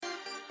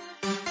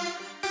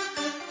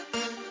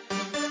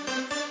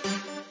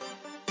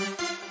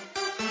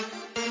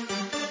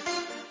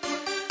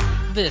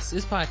This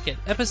is Podcast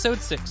Episode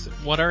 6,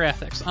 What Are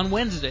Ethics, on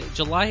Wednesday,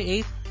 July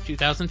 8th,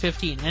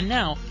 2015. And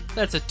now,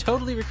 that's a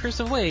totally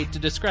recursive way to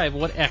describe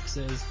what X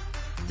is.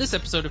 This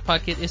episode of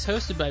Podcast is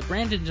hosted by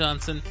Brandon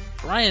Johnson,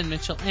 Brian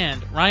Mitchell,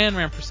 and Ryan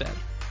Rampersad.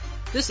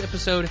 This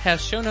episode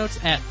has show notes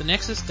at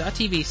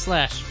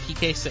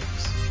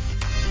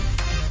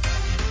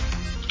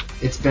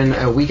thenexus.tv/PK6. It's been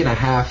a week and a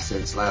half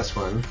since last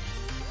one.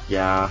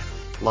 Yeah,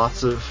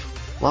 lots of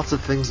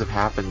things have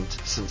happened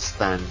since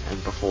then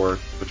and before,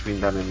 between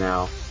then and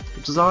now,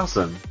 which is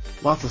awesome.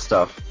 Lots of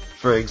stuff.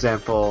 For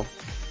example,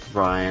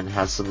 Ryan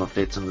has some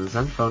updates on the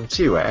Zenfone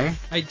 2, eh?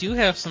 I do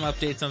have some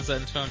updates on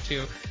Zenfone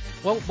 2.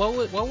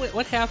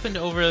 What happened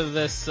over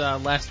this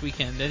last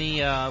weekend?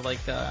 Any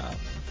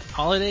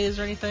holidays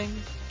or anything?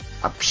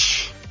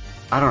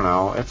 I don't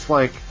know. It's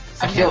like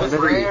I feel Canada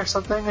free. Day or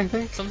something, I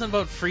think. Something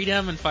about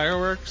freedom and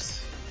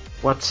fireworks.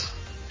 What?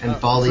 And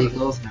bald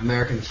eagles and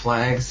American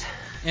flags.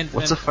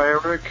 What's a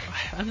firework?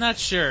 I'm not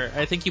sure.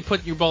 I think you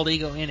put your bald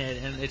eagle in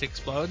it and it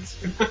explodes.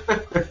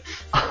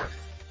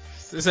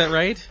 Is that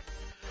right?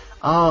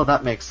 Oh,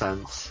 that makes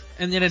sense.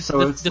 And then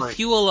the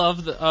fuel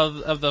of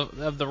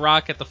the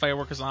rocket the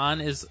firework is on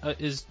is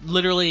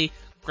literally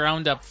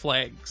ground up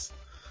flags.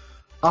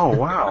 Oh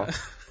wow.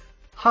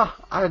 Huh,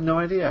 I had no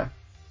idea.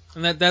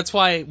 And that's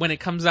why when it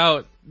comes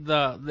out,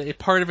 the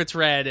part of it's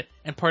red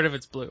and part of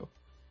it's blue.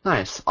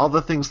 Nice. All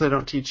the things they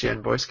don't teach you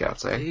in Boy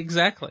Scouts, eh?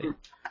 Exactly.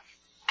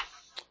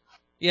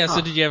 Yeah,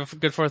 so did you have a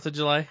good 4th of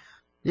July?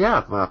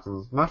 Yeah, my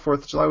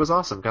 4th of July was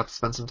awesome. Got to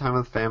spend some time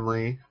with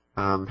family.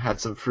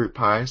 Had some fruit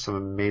pie, some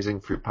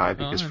amazing fruit pie,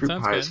 because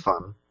fruit pie is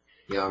fun.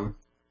 Yum.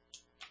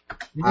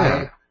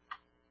 Yeah.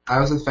 I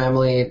was with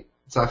family,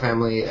 saw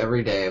family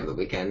every day of the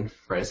weekend,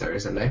 Friday, Saturday,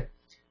 Sunday.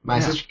 My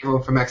sister came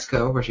home from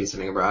Mexico, where she's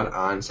studying abroad,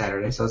 on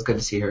Saturday, so it was good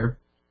to see her.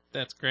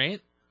 That's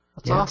great.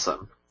 That's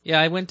awesome. Yeah,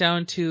 I went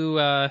down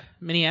to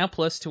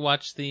Minneapolis to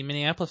watch the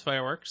Minneapolis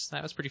fireworks.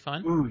 That was pretty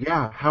fun. Ooh,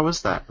 yeah. How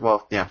was that?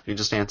 Well, yeah, you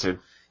just answered.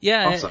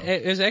 Yeah, awesome.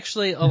 it was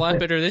actually a lot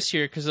better this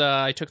year because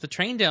I took the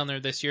train down there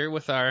this year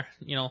with our,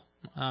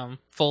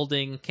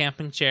 folding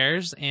camping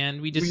chairs,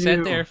 and we just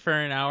sat there for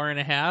an hour and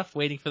a half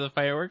waiting for the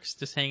fireworks,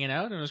 just hanging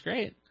out, and it was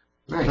great.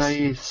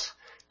 Nice.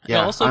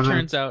 Yeah, it also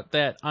turns out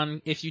that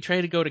if you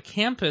try to go to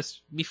campus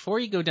before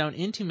you go down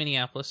into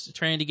Minneapolis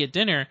trying to get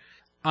dinner,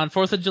 on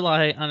 4th of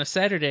July on a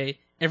Saturday,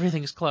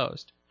 everything's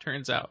closed,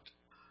 turns out.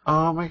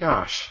 Oh my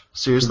gosh.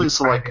 Seriously?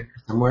 So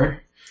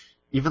somewhere?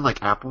 Even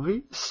like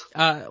Applebee's?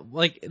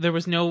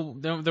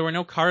 There were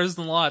no cars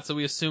in the lot, so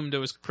we assumed it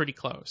was pretty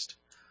closed.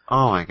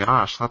 Oh my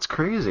gosh, that's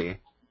crazy.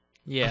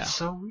 Yeah. That's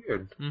so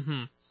weird.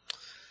 Mm-hmm.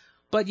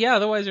 But yeah,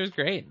 otherwise it was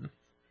great.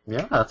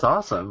 Yeah, that's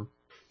awesome.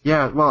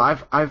 Yeah, well,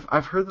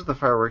 I've heard that the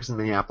fireworks in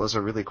Minneapolis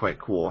are really quite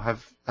cool.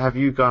 Have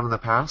you gone in the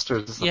past, or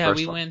is this the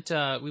first one?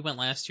 Yeah, we went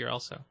last year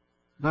also.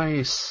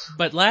 Nice.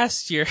 But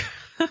last year,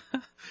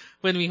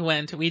 when we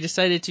went, we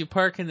decided to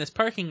park in this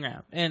parking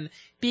ramp. And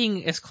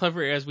being as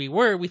clever as we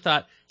were, we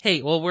thought,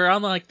 hey, well, we're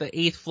on the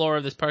 8th floor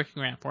of this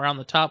parking ramp. We're on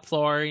the top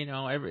floor,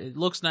 it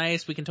looks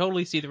nice. We can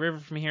totally see the river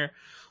from here.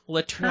 Well,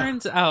 it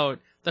turns out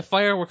the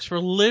fireworks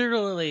were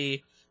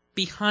literally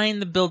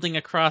behind the building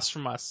across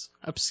from us,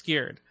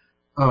 obscured.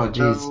 Oh,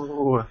 jeez.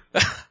 Oh.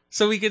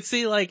 So we could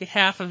see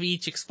half of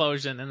each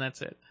explosion, and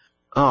that's it.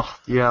 Oh,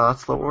 yeah,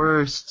 that's the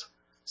worst.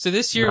 So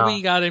this year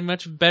we got a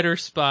much better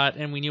spot,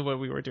 and we knew what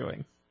we were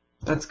doing.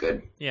 That's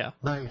good. Yeah.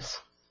 Nice.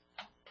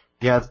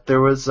 Yeah,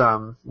 there was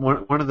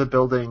one of the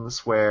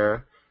buildings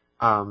where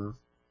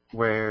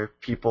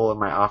people in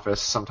my office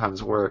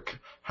sometimes work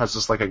has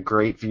just a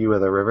great view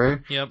of the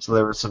river. Yep. So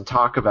there was some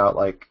talk about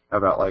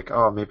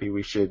maybe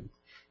we should,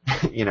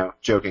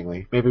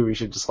 jokingly, maybe we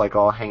should just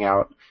all hang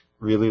out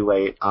really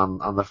late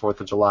on the 4th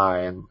of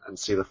July and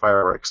see the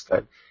fireworks.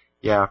 But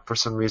yeah, for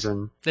some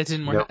reason that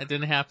didn't it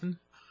didn't happen.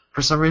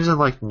 For some reason,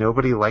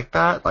 nobody liked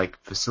that.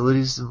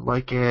 Facilities didn't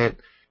like it.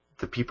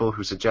 The people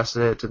who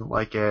suggested it didn't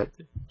like it.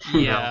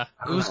 Yeah,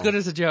 it was good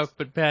as a joke,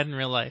 but bad in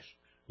real life.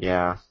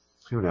 Yeah,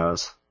 who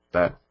knows?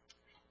 But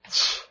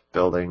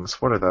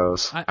buildings, what are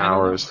those? I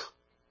hours,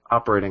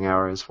 operating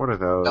hours, what are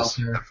those?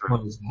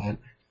 What is that?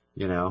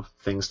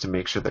 Things to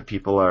make sure that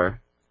people are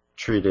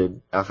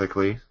treated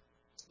ethically.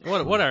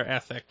 What are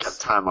ethics? Get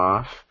time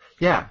off.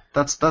 Yeah,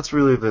 that's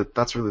really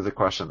the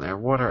question there.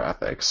 What are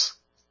ethics?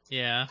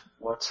 Yeah.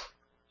 What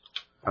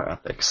are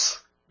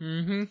ethics?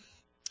 Mm-hmm.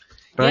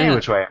 But any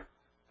which way,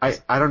 I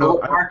don't know.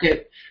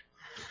 Market.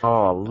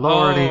 Oh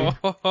lordy.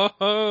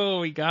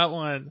 Oh, we got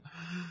one.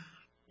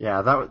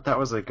 Yeah, that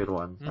was a good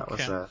one. That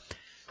was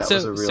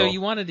a real. So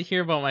you wanted to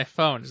hear about my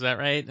phone, is that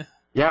right?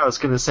 Yeah, I was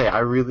gonna say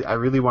I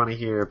really want to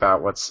hear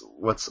about what's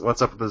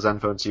up with the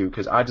Zenfone 2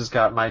 because I just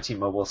got my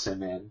T-Mobile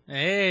SIM in.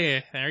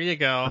 Hey, there you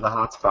go. For the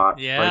hotspot.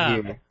 Yeah.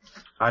 Right here.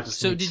 I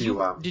just need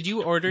did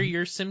you order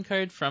your SIM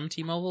card from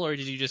T-Mobile or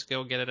did you just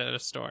go get it at a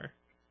store?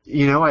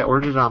 I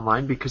ordered it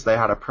online because they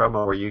had a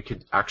promo where you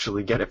could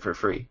actually get it for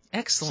free.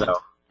 Excellent. So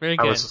very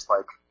good. I was just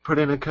put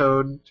in a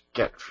code,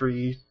 get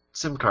free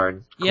SIM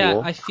card. Cool.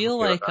 Yeah, I feel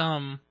like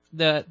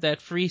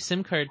that free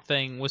SIM card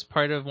thing was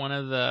part of one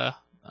of the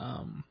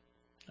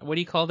what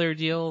do you call their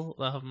deal?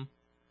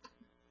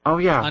 Oh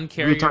yeah, we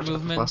uncarrier talked about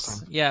this last movements.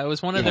 time. Yeah, it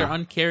was one of their Yeah.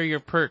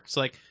 uncarrier perks.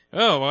 Like,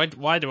 oh,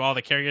 why do all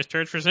the carriers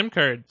charge for SIM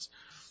cards?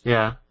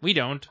 Yeah. We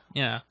don't.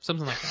 Yeah,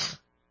 something like that.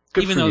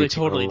 Good Even for though you, they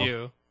totally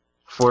T-Mobile. do.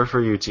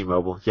 For you,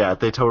 T-Mobile. Yeah,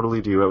 they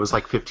totally do. It was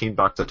like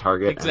 $15 at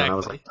Target, and then I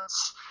was Exactly. like,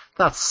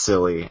 that's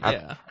silly.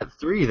 Yeah. At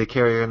 3, the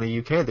carrier in the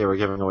UK, they were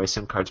giving away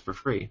SIM cards for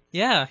free.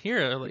 Yeah,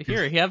 here,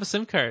 you have a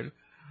SIM card.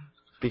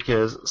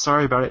 Because,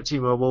 sorry about it,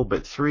 T-Mobile,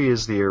 but 3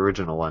 is the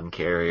original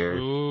uncarrier.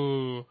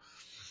 Ooh.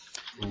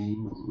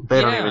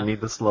 They don't Yeah. even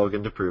need the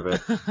slogan to prove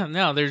it.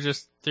 No, they're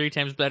just 3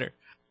 times better.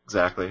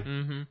 Exactly.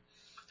 Mm-hmm.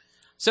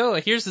 So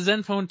here's the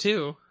Zenfone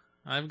 2.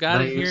 I've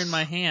got it here in Nice.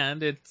 my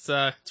hand. It's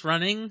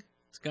running,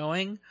 it's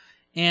going,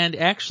 and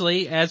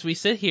actually, as we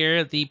sit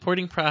here, the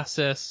porting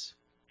process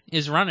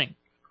is running,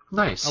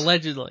 Nice.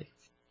 allegedly.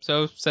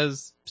 So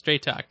says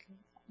Straight Talk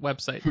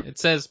website. It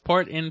says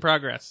port in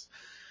progress.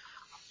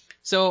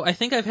 So I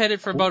think I've had it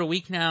for about a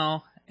week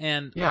now,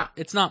 and Yeah.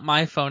 it's not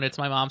my phone, it's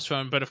my mom's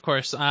phone. But of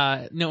course,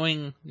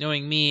 knowing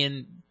me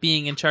and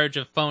being in charge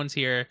of phones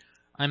here,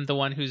 I'm the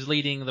one who's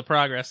leading the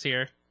progress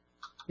here.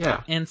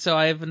 Yeah. And so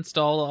I've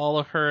installed all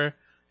of her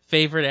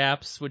favorite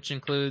apps, which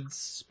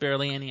includes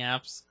barely any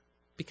apps,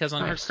 because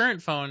on Nice. her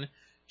current phone,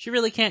 she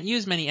really can't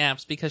use many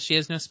apps because she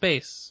has no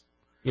space.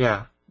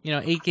 Yeah.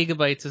 8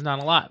 gigabytes is not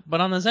a lot. But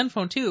on the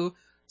Zenfone 2,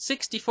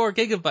 64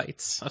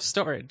 gigabytes of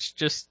storage,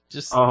 just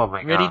Oh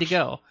my ready to gosh.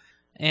 go.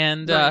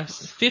 And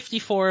Nice.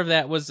 54 of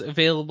that was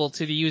available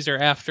to the user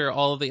after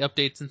all of the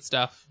updates and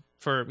stuff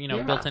for,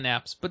 Yeah. built-in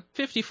apps. But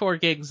 54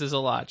 gigs is a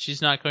lot.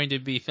 She's not going to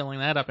be filling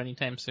that up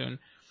anytime soon.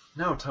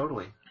 No,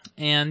 totally.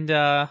 And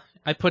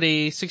I put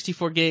a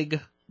 64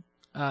 gig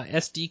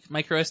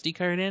micro SD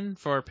card in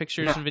for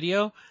pictures Yeah. and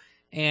video,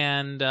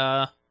 and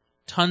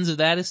tons of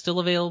that is still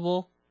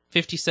available.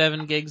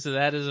 57 gigs of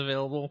that is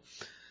available.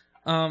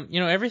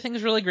 Everything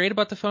is really great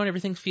about the phone.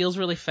 Everything feels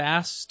really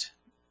fast.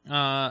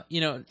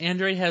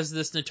 Android has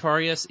this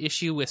notorious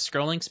issue with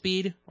scrolling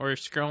speed or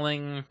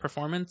scrolling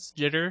performance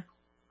jitter,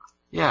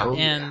 Yeah. Oh,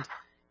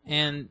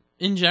 and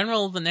in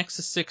general, the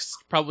Nexus 6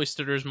 probably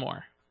stutters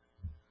more.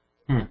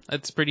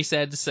 That's pretty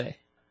sad to say.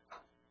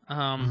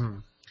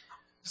 Mhm.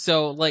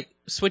 So,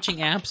 switching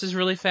apps is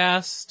really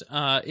fast.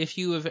 If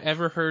you have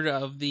ever heard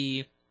of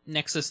the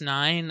Nexus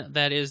 9,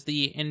 that is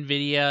the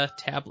NVIDIA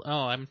tablet.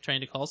 Oh, I'm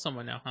trying to call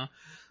someone now, huh?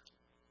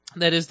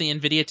 That is the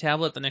NVIDIA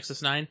tablet, the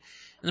Nexus 9.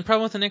 And the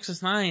problem with the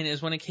Nexus 9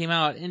 is when it came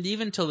out, and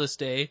even till this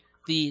day,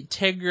 the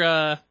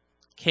Tegra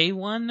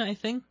K1, I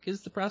think,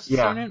 is the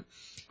processor in it.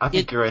 I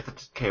think you're right, the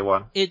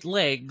K1. It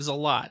lags a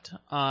lot.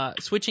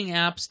 Switching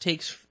apps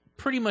takes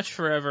pretty much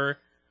forever.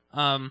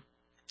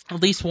 At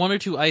least 1 or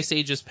 2 ice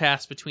ages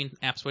pass between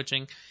app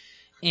switching.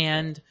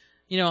 And,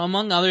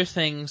 among other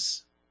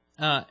things,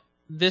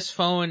 this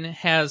phone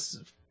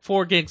has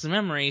 4 gigs of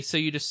memory, so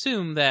you'd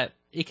assume that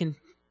it can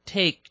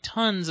take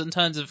tons and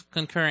tons of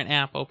concurrent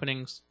app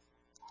openings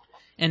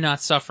and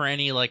not suffer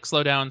any,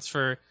 slowdowns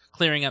for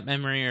clearing up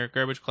memory or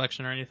garbage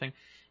collection or anything.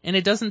 And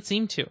it doesn't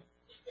seem to.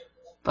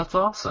 That's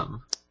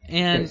awesome.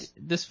 And Yes.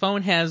 this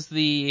phone has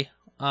the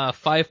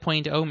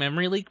 5.0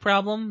 memory leak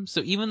problem,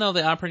 so even though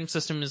the operating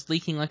system is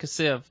leaking like a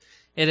sieve,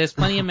 it has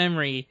plenty of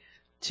memory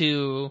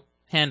to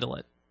handle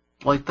it.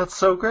 That's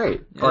so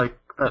great.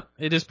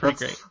 It is pretty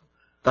great.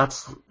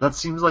 That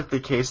seems like the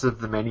case of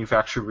the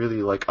manufacturer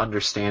really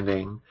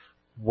understanding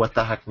what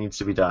the heck needs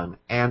to be done,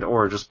 and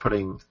or just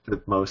putting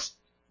the most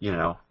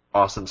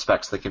awesome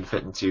specs that can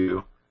fit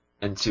into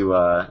an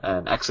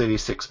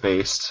x86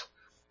 based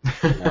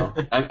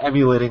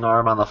emulating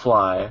ARM on the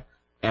fly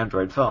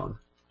Android phone.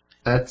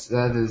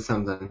 that is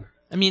something.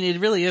 I mean, it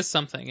really is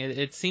something.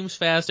 It seems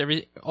fast.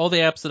 All the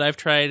apps that I've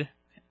tried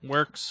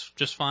works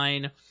just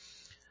fine.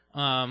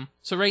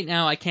 So right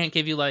now I can't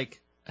give you a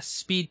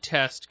speed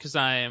test because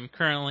I am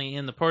currently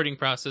in the porting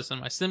process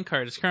and my SIM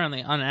card is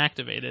currently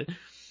unactivated.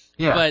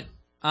 Yeah. But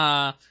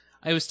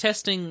I was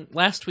testing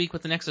last week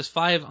with the Nexus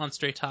 5 on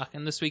Straight Talk,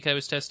 and this week I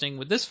was testing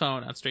with this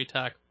phone on Straight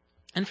Talk.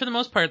 And for the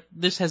most part,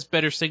 this has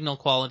better signal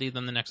quality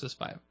than the Nexus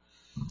 5.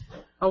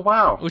 Oh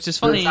wow. Which is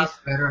So it funny. sounds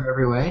better in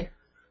every way.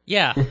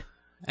 Yeah,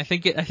 I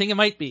think it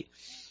might be.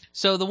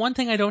 So the one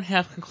thing I don't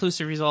have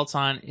conclusive results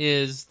on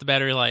is the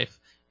battery life.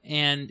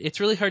 And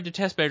it's really hard to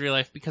test battery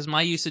life because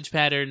my usage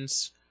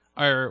patterns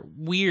are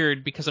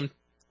weird because I'm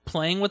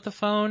playing with the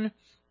phone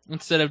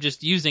instead of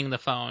just using the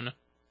phone.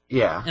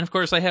 Yeah. And of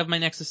course I have my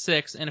Nexus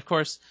 6, and of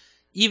course,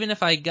 even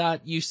if I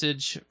got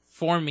usage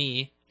for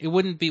me, it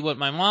wouldn't be what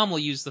my mom will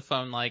use the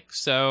phone like,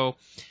 so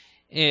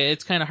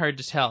it's kind of hard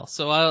to tell.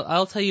 So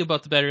I'll tell you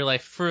about the battery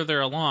life further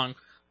along.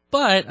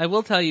 But I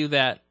will tell you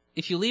that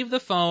if you leave the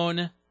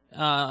phone,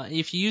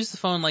 if you use the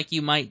phone like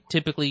you might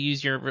typically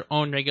use your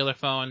own regular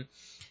phone,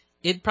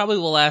 it probably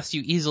will last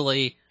you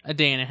easily a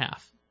day and a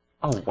half.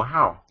 Oh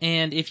wow.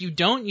 And if you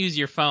don't use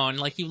your phone,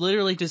 you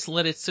literally just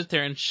let it sit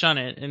there and shun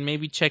it and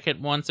maybe check it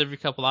once every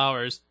couple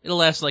hours, it'll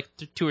last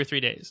 2 or 3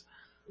 days.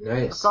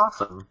 Nice. That's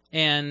awesome.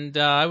 And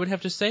I would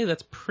have to say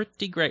that's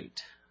pretty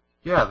great.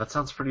 Yeah, that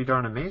sounds pretty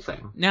darn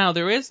amazing. Now,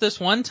 there is this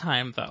one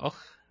time, though,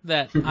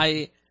 that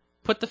I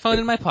put the phone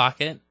in my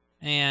pocket,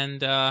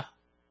 and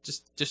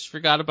just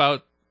forgot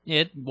about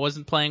it,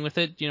 wasn't playing with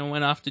it,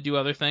 went off to do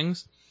other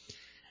things.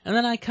 And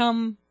then I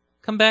come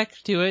back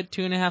to it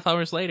 2.5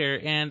 hours later,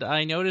 and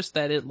I noticed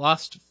that it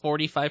lost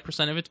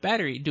 45% of its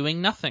battery,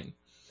 doing nothing.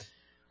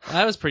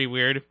 That was pretty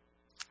weird.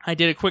 I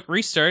did a quick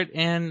restart,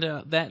 and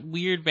that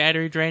weird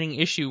battery draining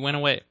issue went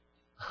away.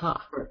 Huh.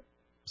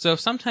 So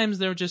sometimes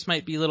there just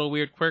might be little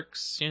weird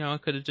quirks,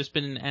 it could have just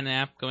been an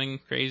app going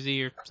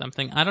crazy or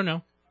something. I don't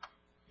know.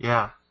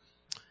 Yeah.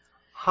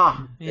 Huh.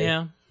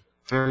 Yeah.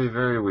 Very,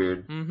 very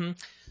weird. Mm-hmm.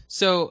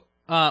 So,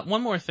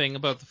 one more thing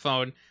about the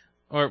phone,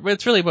 or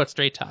it's really about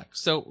Straight Talk.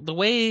 So the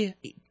way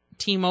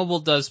T-Mobile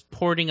does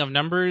porting of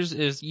numbers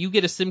is you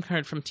get a SIM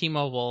card from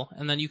T-Mobile,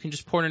 and then you can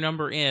just port a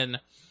number in,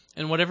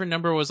 and whatever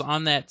number was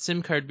on that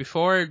SIM card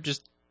before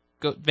just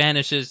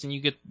vanishes, and you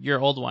get your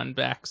old one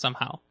back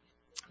somehow.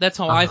 That's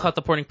how I thought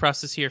the porting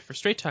process here for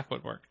Straight Talk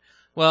would work.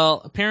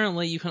 Well,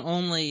 apparently you can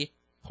only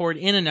port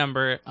in a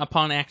number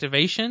upon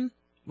activation,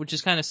 which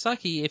is kind of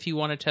sucky if you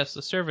want to test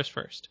the service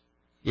first.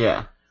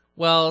 Yeah.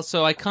 Well,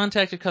 so I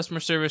contacted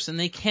customer service, and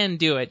they can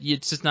do it.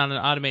 It's just not an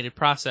automated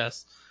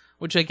process,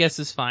 which I guess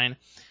is fine.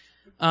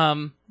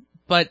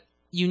 But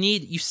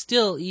you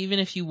still, even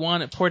if you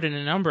want to port in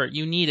a number,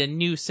 you need a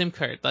new SIM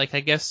card. Like, I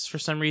guess for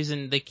some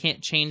reason they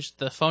can't change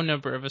the phone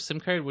number of a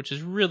SIM card, which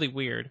is really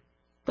weird.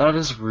 That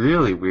is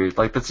really weird.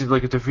 Like, that seems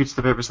like it defeats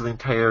the purpose of the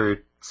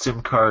entire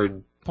SIM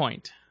card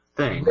point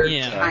thing. They're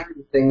Yeah.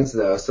 tiny things,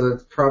 though, so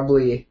it's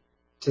probably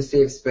to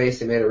save space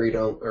they made it read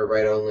or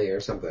write only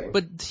or something.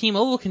 But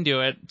T-Mobile can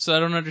do it, so I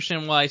don't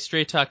understand why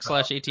Straight Talk /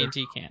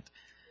 AT&T can't.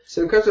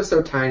 SIM cards are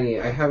so tiny,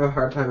 I have a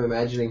hard time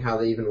imagining how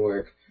they even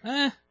work.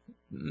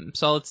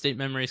 Solid state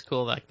memory is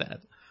cool like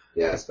that.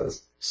 Yeah, I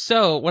suppose.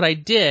 So what I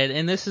did,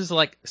 and this is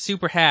like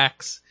super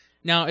hacks.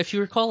 Now, if you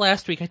recall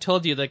last week, I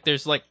told you like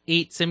there's like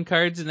 8 SIM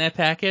cards in that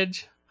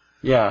package.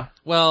 Yeah.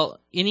 Well,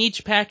 in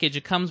each package,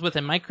 it comes with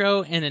a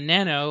micro and a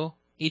nano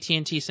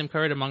AT&T SIM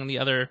card among the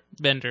other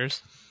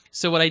vendors.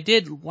 So what I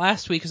did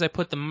last week is I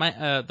put the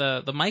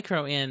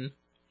micro in,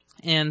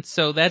 and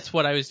so that's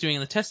what I was doing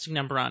the testing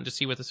number on to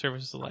see what the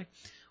service is like.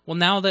 Well,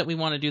 now that we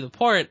want to do the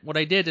port, what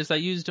I did is I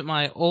used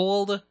my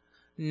old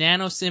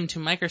nano SIM to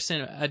micro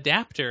SIM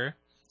adapter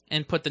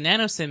and put the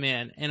nano SIM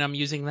in, and I'm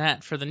using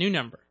that for the new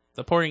number,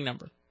 the porting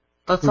number.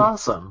 That's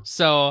awesome.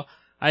 So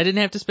I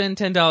didn't have to spend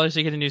 $10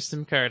 to get a new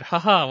SIM card.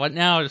 Haha, what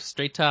now?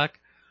 Straight Talk.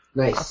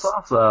 Nice. That's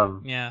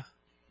awesome. Yeah.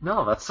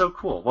 No, that's so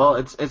cool. Well,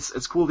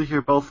 it's cool to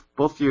hear both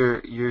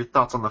your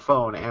thoughts on the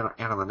phone and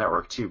on the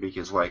network too,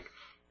 because like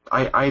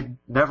I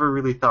never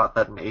really thought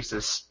that an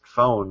Asus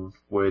phone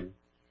would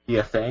be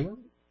a thing,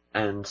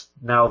 and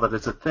now that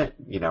it's a thing,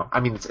 I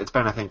mean it's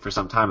been a thing for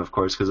some time, of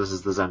course, because this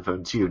is the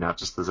Zenfone 2, not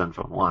just the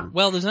Zenfone 1.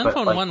 Well, the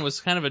Zenfone But, 1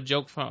 was kind of a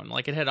joke phone.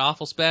 Like, it had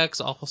awful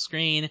specs, awful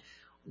screen.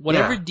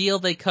 Whatever deal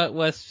they cut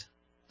with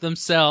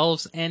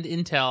themselves and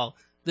Intel,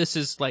 this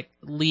is like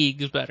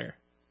leagues better.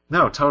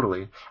 No,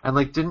 totally. And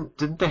like,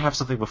 didn't they have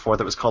something before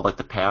that was called like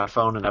the Pad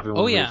phone, and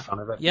everyone made fun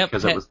of it? Yep,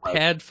 because it was like,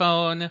 Pad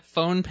phone,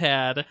 phone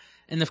pad,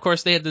 and of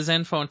course they had the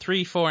Zenfone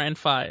 3, 4, and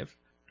 5.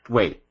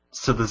 Wait,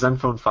 so the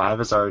Zenfone 5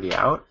 is already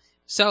out?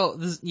 So,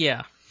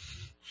 yeah.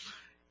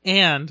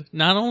 And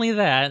not only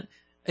that,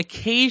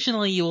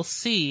 occasionally you will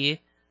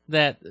see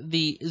that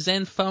the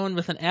Zenfone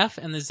with an F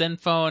and the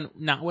Zenfone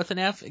not with an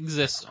F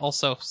exist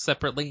also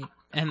separately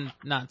and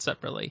not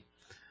separately.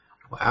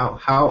 Wow.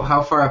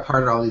 How far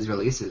apart are all these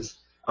releases?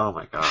 Oh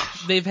my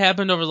gosh. They've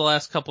happened over the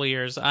last couple of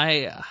years.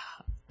 Okay.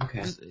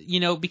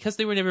 Because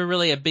they were never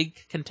really a big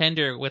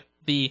contender with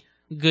the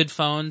good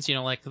phones,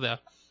 like the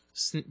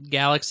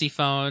Galaxy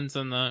phones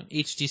and the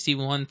HTC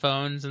One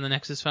phones and the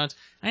Nexus phones.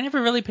 I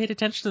never really paid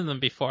attention to them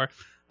before.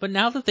 But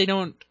now that they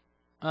don't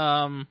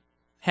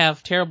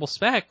have terrible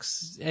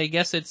specs, I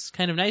guess it's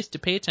kind of nice to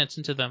pay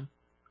attention to them.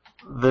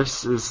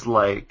 This is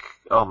like,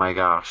 oh my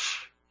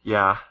gosh.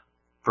 Yeah.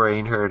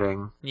 Brain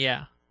hurting.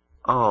 Yeah.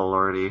 Oh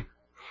lordy.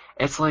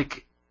 It's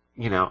like,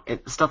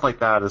 stuff like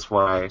that is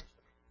why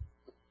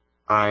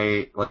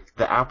I, like,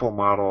 the Apple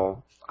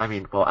model, I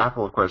mean, well,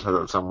 Apple of course has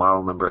its own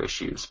model number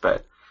issues,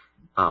 but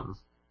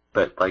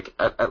like,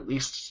 at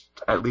least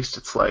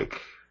it's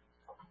like...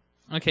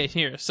 Okay,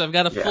 here. So I've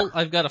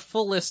got a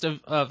full list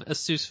of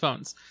Asus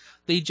phones.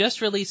 They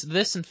just released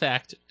this, in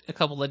fact, a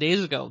couple of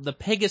days ago, the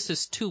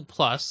Pegasus 2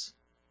 Plus,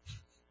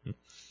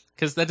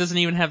 because that doesn't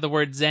even have the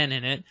word Zen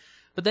in it.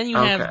 But then you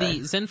have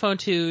the Zenfone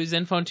 2,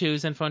 Zenfone 2,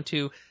 Zenfone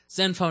 2,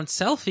 Zenfone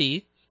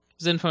Selfie,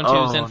 Zenfone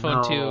 2,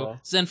 Zenfone 2,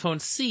 Zenfone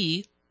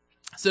C,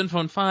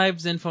 Zenfone 5,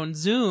 Zenfone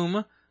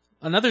Zoom,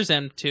 another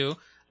Zen 2,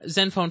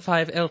 Zenfone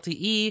 5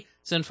 LTE,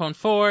 Zenfone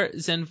 4,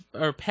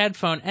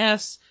 Padphone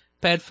S,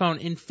 Padphone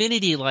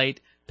Infinity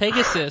Lite,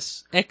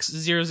 Pegasus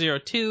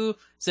X002,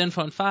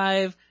 Zenfone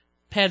 5,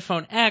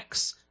 Padphone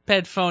X,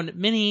 Padphone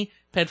Mini,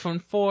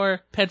 Padphone 4,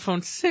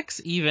 Padphone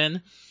 6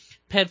 even,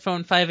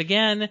 Padphone 5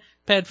 again,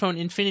 Padphone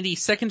Infinity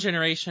 2nd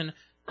generation,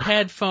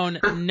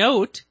 Padphone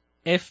Note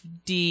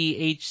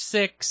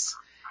FDH6,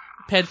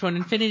 Padphone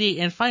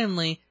Infinity, and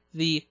finally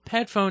the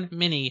Padphone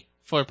Mini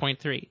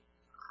 4.3.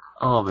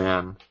 Oh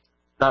man,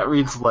 that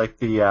reads like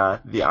the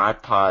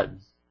iPod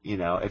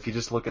if you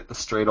just look at the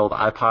straight old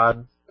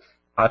iPod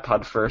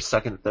first,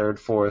 second, third,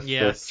 fourth,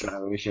 Yes. fifth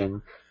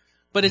generation.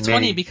 But it's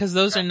many- funny because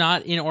those are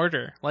not in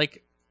order.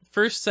 Like,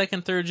 first,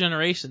 second, third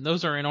generation,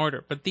 those are in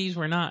order, but these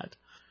were not.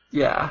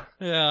 Yeah.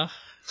 Yeah.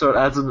 So it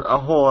adds a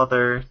whole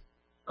other.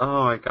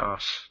 Oh my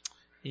gosh.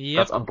 Yep.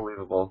 That's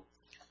unbelievable.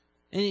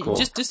 And Cool.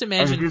 just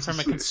imagine And it is from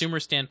a ASUS. consumer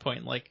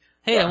standpoint, like,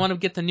 hey, I Yeah. want to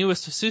get the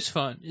newest ASUS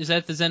phone. Is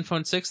that the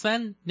Zenfone 6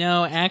 then?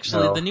 No,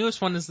 actually, No. the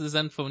newest one is the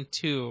Zenfone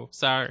 2.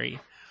 Sorry.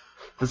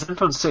 The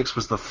Zenfone 6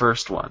 was the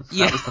first one.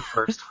 Yeah. That was the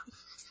first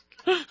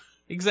one.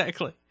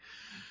 Exactly.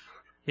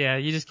 Yeah,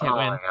 you just can't Oh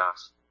win. my gosh.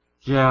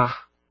 Yeah.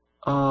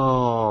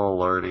 Oh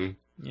lordy.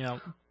 Yeah.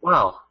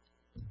 Wow.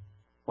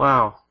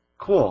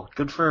 Cool.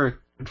 Good for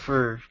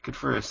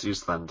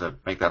ASUS then to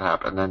make that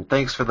happen. And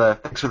thanks for the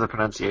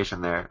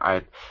pronunciation there.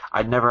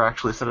 I'd never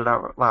actually said it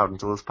out loud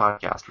until this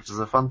podcast, which is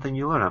a fun thing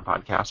you learn on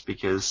podcasts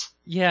because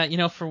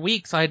Yeah, for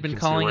weeks I had been You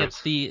can see calling it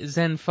words. the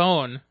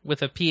Zenfone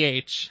with a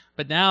PH,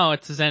 but now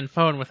it's a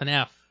Zenfone with an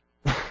F.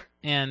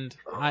 And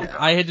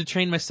I had to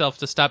train myself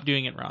to stop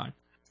doing it wrong.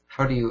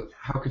 How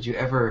could you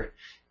ever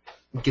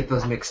get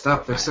those mixed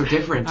up? They're so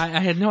different. I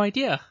had no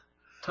idea.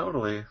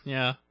 totally.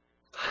 Yeah.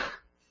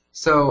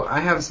 So I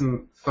have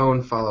some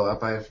phone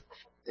follow-up.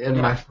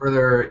 My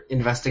further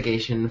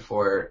investigation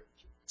for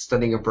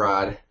studying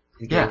abroad.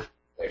 Yeah.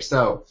 There.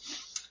 So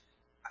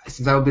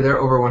since I will be there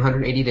over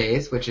 180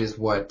 days, which is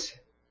what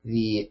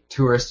the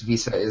tourist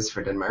visa is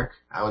for Denmark,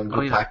 I will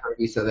apply for a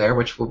visa there,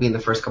 which will be in the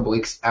first couple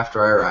weeks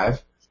after I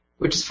arrive,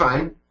 which is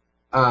fine.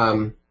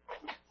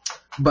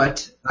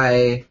 But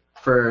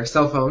for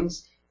cell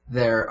phones,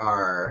 there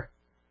are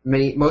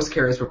most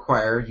carriers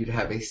require you to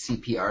have a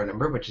CPR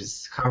number, which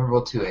is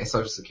comparable to a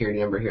social security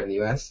number here in the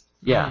U.S.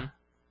 Yeah.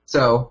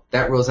 So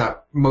that rules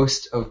out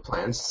most of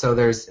plans. So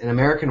there's an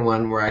American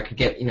one where I could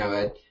get,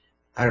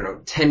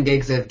 10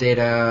 gigs of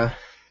data,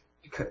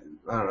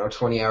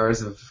 20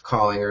 hours of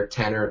calling or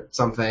 10 or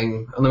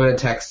something, unlimited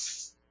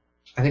texts.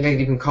 I think I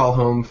could even call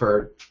home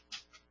for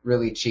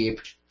really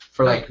cheap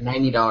for like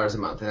 $90 a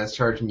month, and that's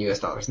charged in US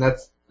dollars. And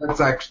that's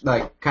actually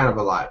like kind of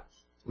a lot.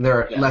 And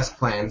there are less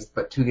plans,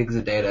 but 2 gigs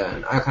of data,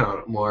 and I kind of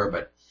want more,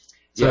 but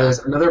so there's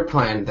another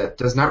plan that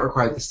does not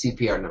require the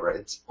CPR number.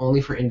 It's only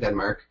for in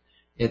Denmark.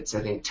 It's,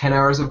 I think, 10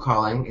 hours of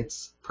calling.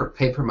 It's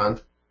paid per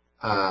month.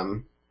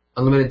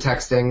 Unlimited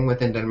texting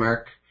within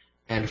Denmark,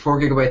 and 4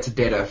 gigabytes of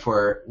data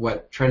for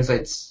what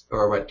translates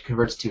or what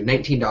converts to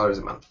 $19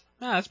 a month.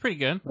 Ah, that's pretty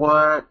good.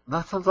 What?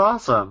 That sounds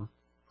awesome.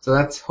 So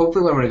that's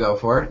hopefully what I'm going to go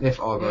for if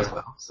all goes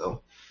well.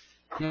 So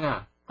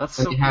Yeah. That's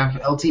then so you have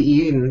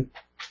LTE in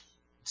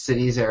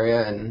cities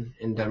area and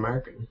in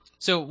Denmark.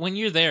 So when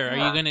you're there, are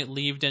you going to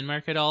leave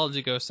Denmark at all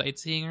to go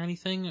sightseeing or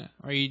anything?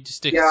 Or are you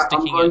just I'm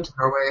sticking going it? to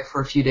Norway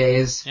for a few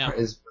days Yeah.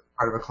 as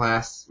part of a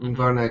class. I'm Mhm.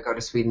 going to go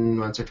to Sweden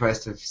once or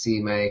twice to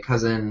see my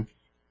cousin.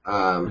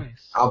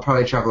 Nice. I'll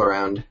probably travel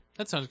around.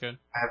 That sounds good.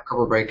 I have a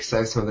couple of breaks. I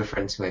have some other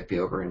friends who might be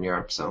over in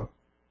Europe, so.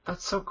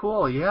 That's so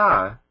cool,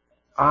 yeah.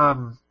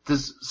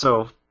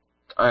 So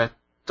I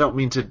don't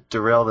mean to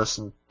derail this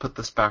and put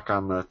this back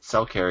on the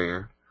cell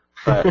carrier,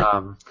 but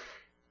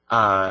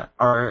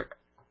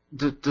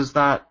does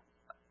that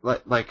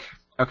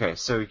okay,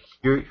 so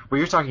what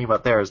you're talking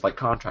about there is like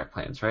contract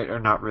plans, right? Or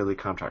not really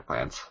contract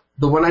plans?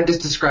 The one I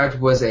just described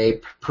was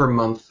a per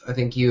month. I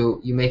think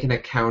you make an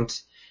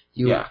account,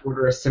 you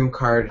order a SIM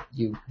card,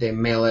 they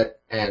mail it,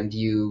 and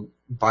you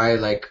buy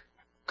like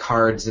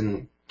cards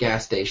and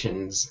gas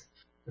stations.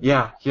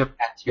 Yeah, yep.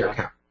 At your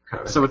account.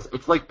 Kind of So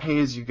it's like pay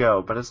as you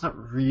go, but it's not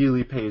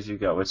really pay as you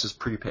go. It's just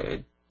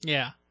prepaid.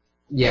 Yeah.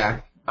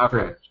 Yeah.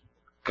 Okay.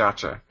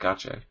 Gotcha.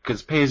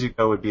 Because pay as you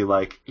go would be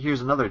like,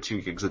 here's another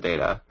 2 gigs of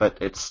data, but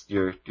it's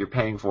you're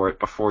paying for it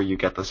before you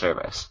get the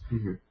service.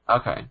 Mm-hmm.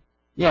 Okay.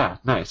 Yeah,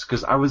 nice.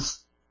 Because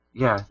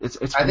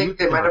it's. I think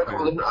they might have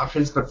all different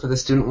options, but for the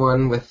student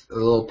one with a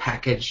little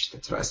package,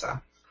 that's what I saw.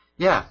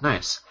 Yeah,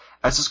 nice.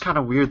 It's just kind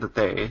of weird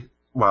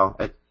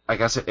that I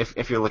guess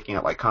if you're looking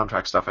at like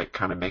contract stuff, it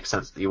kind of makes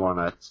sense that you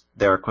want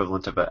their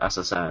equivalent of a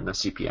SSN, a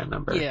CPN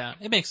number. Yeah,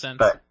 it makes sense.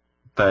 But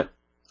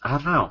I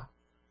don't know.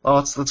 Well,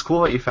 it's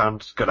cool that you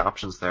found good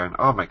options there, and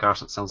oh my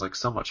gosh, it sounds like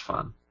so much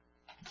fun.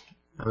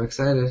 I'm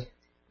excited.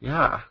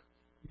 Yeah.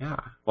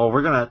 Well,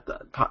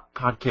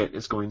 Podkit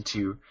is going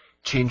to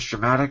change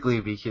dramatically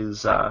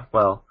because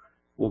we'll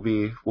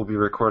be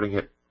recording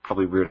it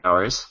probably weird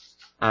hours,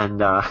 and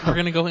we're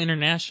gonna go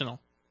international.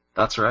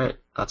 That's right.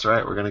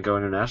 We're gonna go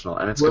international,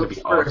 and it's gonna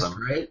be awesome.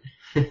 Right?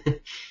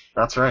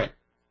 That's right.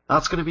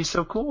 That's gonna be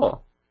so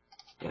cool.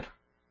 Yeah.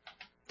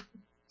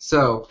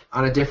 So,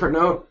 on a different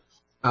note,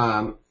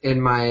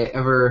 in my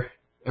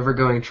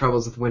ever-going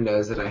troubles with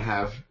Windows that I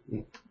have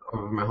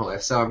over my whole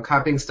life, so I'm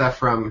copying stuff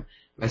from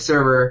my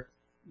server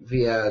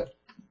via,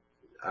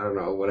 I don't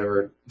know,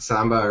 whatever,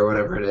 Samba or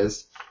whatever it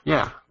is.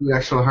 Yeah. The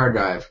actual hard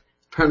drive.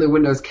 Apparently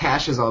Windows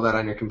caches all that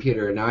on your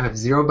computer, and now I have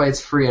 0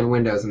 bytes free on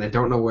Windows, and I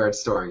don't know where it's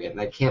storing it, and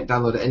I can't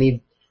download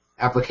any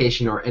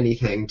application or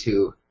anything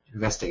to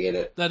investigate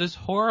it. That is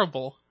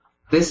horrible.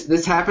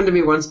 This happened to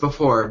me once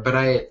before, but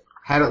I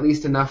had at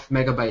least enough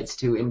megabytes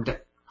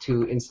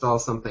to install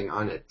something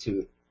on it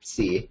to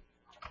C.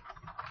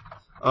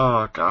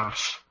 Oh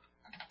gosh.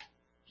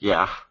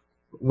 Yeah.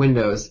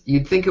 Windows.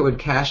 You'd think it would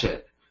cache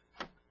it.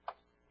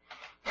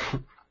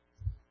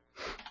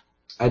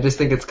 I just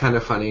think it's kind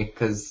of funny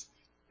because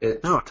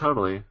it's. No,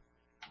 totally.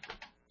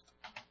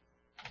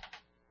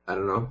 I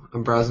don't know.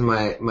 I'm browsing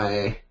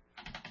my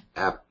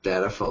app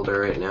data folder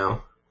right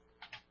now.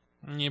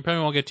 You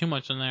probably won't get too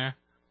much in there.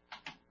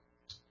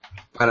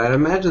 But I'd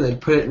imagine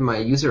they'd put it in my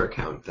user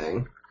account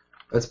thing.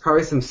 It's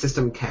probably some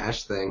system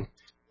cache thing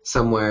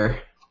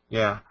somewhere.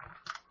 Yeah.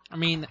 I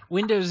mean,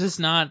 Windows is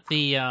not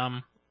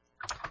the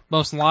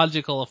most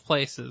logical of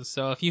places,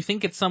 so if you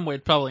think it's somewhere,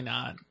 it's probably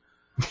not.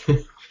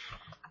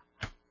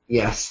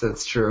 Yes,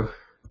 that's true.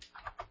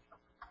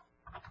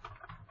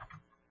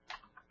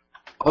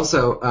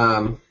 Also,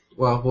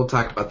 well, we'll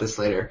talk about this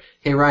later.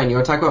 Hey, Ryan, you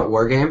want to talk about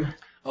Wargame?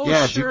 Oh,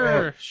 Yeah,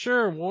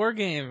 sure,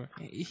 Wargame.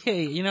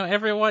 Hey,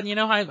 everyone,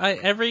 I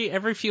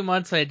every few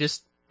months I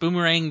just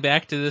boomerang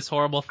back to this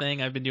horrible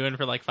thing I've been doing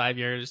for like 5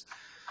 years.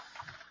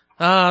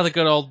 Ah, the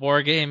good old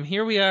Wargame.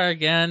 Here we are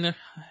again,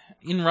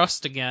 in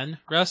Rust again.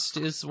 Rust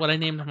is what I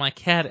named my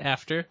cat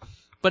after.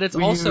 But it's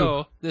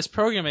also this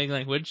programming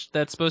language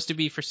that's supposed to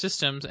be for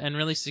systems and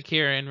really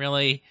secure and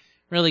really,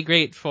 really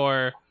great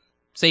for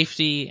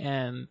safety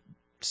and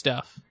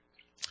stuff.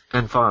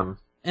 And fun.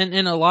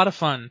 And a lot of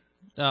fun,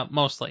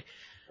 mostly.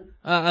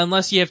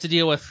 Unless you have to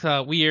deal with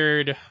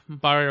weird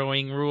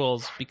borrowing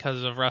rules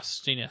because of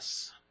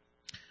rustiness.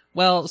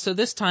 Well, so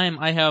this time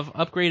I have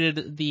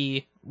upgraded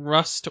the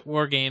Rust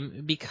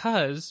Wargame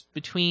because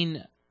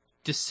between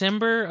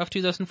December of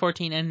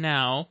 2014 and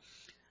now,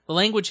 the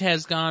language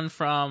has gone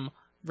from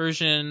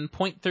version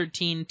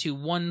 0.13 to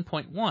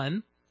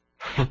 1.1,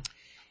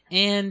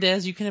 and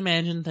as you can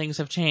imagine, things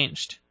have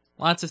changed.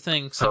 Lots of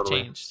things have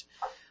changed.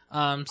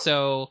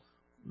 So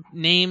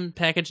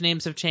package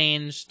names have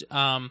changed.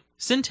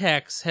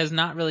 Syntax has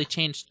not really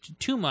changed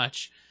too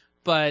much,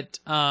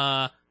 but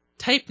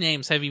type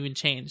names have even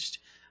changed.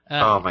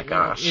 Oh my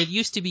gosh. It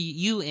used to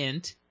be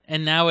uint,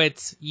 and now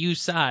it's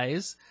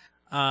usize.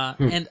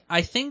 And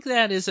I think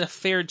that is a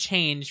fair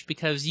change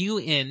because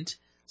uint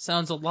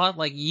sounds a lot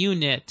like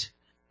unit,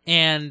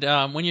 and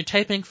when you're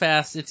typing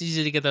fast, it's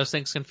easy to get those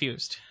things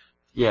confused.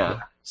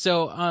 Yeah.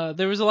 So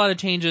there was a lot of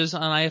changes,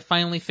 and I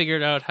finally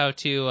figured out how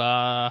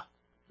to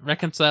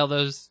reconcile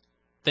those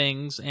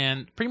things,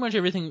 and pretty much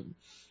everything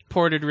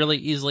ported really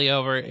easily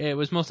over. It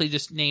was mostly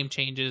just name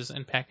changes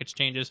and package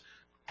changes,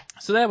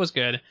 so that was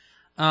good.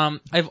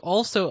 I've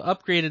also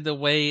upgraded the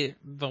way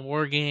the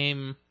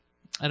Wargame,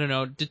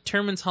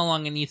 determines how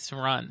long it needs to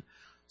run.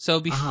 So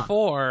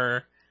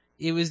before,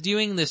 it was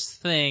doing this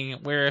thing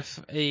where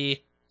if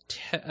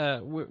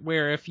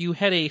you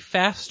had a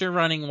faster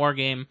running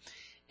Wargame,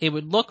 it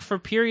would look for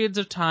periods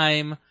of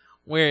time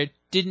where it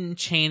didn't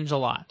change a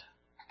lot.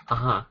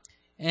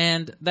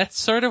 And that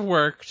sort of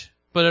worked,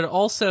 but it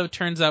also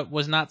turns out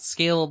was not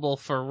scalable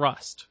for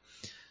Rust.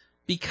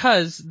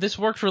 Because this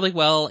worked really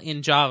well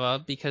in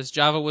Java, because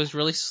Java was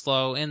really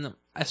slow, and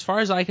as far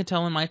as I could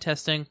tell in my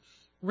testing,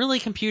 really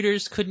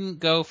computers couldn't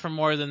go for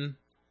more than,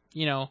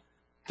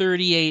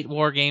 38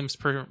 war games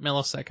per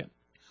millisecond.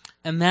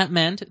 And that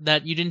meant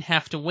that you didn't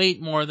have to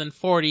wait more than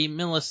 40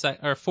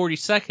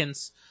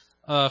 seconds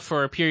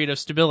for a period of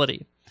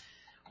stability.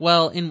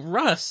 Well, in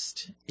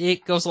Rust,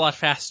 it goes a lot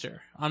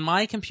faster. On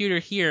my computer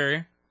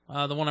here,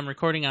 the one I'm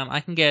recording on,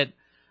 I can get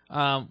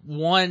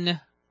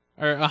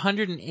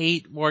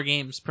 108 war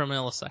games per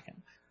millisecond.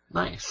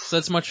 Nice. So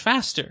it's much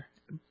faster.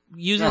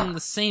 Using the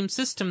same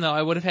system, though,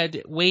 I would have had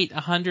to wait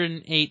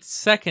 108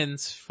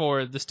 seconds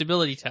for the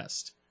stability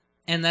test.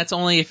 And that's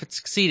only if it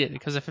succeeded,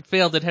 because if it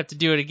failed, I'd have to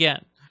do it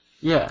again.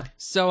 Yeah.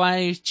 So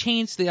I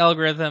changed the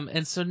algorithm,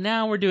 and so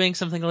now we're doing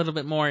something a little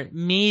bit more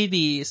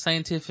maybe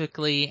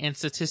scientifically and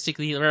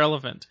statistically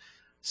relevant.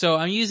 So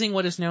I'm using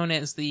what is known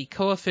as the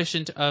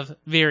coefficient of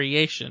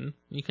variation.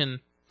 You can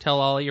tell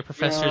all your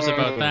professors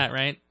about that,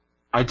 right?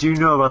 I do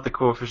know about the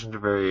coefficient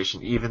of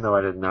variation, even though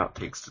I did not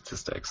take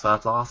statistics.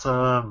 That's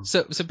awesome.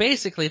 So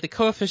basically, the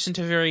coefficient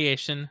of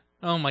variation,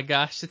 oh my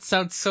gosh, it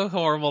sounds so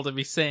horrible to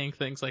be saying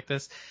things like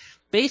this.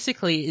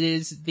 Basically, it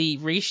is the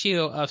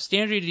ratio of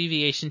standard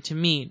deviation to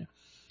mean.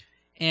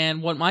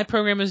 And what my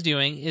program is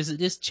doing is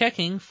it is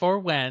checking for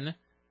when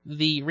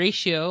the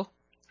ratio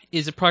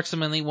is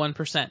approximately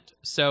 1%.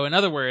 So in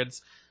other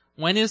words,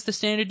 when is the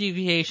standard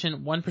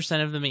deviation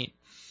 1% of the mean?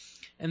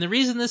 And the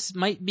reason this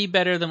might be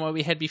better than what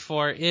we had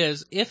before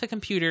is if a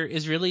computer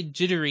is really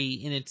jittery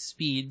in its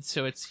speed,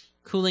 so it's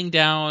cooling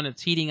down,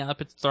 it's heating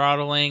up, it's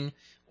throttling,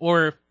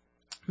 or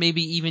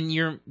maybe even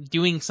you're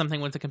doing something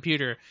with the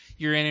computer,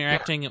 you're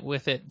interacting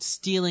with it,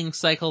 stealing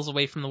cycles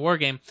away from the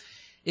wargame,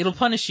 it'll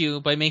punish you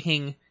by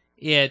making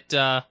it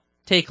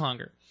take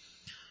longer.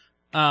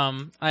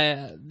 So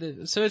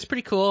it's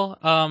pretty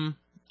cool.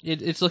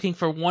 It's looking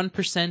for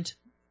 1%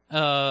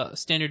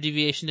 standard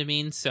deviation to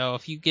mean, so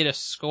if you get a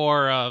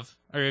score of,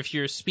 or if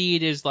your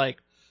speed is like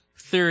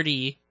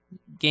 30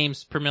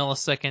 games per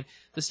millisecond,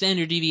 the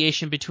standard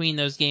deviation between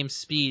those game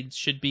speeds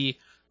should be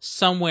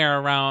somewhere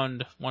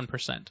around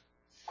 1%.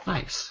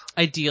 Nice.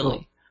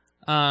 Ideally.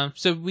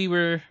 So we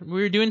were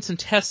doing some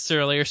tests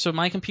earlier. So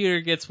my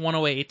computer gets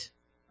 108.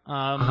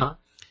 Uh-huh.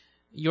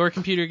 Your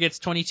computer gets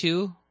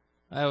 22.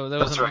 That was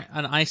That's right.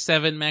 an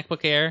i7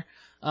 MacBook Air.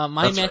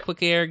 My That's right.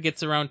 MacBook Air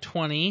gets around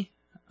 20.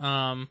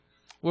 Where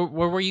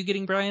were you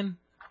getting, Brian?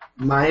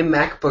 My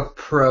MacBook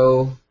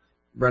Pro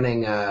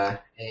running a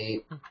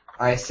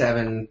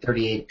i7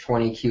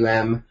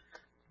 3820QM,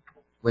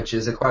 which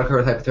is a quad-core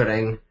with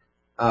hyperthreading,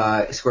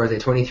 scores a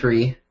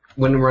 23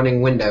 when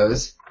running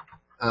Windows.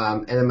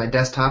 And then my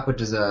desktop,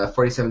 which is a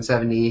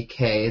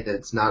 4770K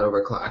that's not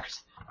overclocked,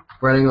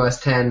 running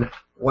OS 10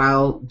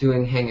 while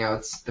doing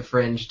Hangouts, The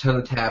Fringe, ton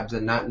of tabs,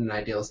 and not in an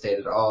ideal state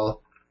at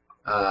all,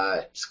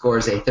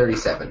 scores a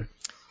 37.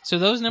 So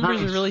those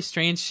numbers Nice. are really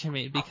strange to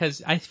me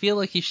because I feel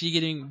like you should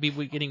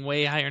be getting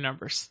way higher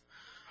numbers.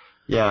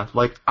 Yeah,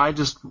 like I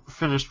just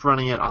finished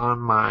running it on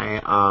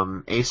my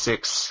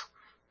A6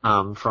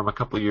 from a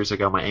couple years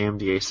ago, my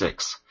AMD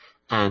A6,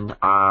 and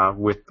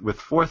with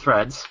 4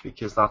 threads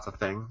because that's a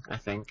thing, I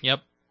think.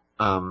 Yep.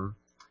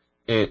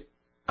 It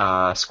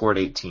scored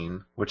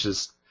 18, which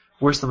is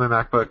worse than my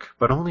MacBook,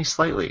 but only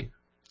slightly,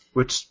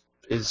 which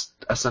is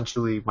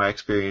essentially my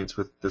experience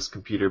with this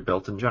computer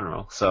built in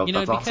general. So You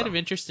know, that's it'd be awesome. kind of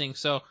interesting.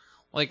 So,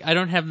 like, I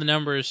don't have the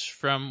numbers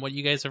from what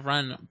you guys have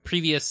run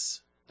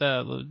previous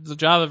the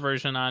Java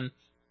version on,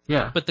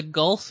 Yeah. but the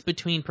gulf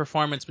between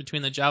performance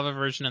between the Java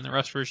version and the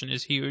Rust version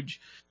is huge.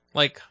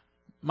 Like,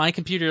 my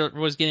computer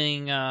was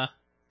getting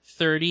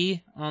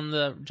 30 on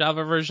the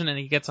Java version, and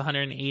it gets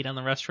 108 on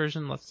the Rust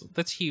version.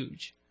 That's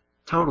huge.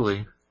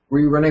 Totally. Were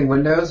you running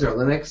Windows or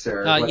Linux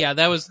or what? Yeah,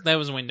 that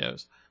was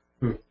Windows.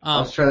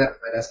 I'll try that on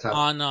my desktop.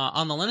 On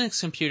the Linux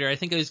computer, I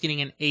think I was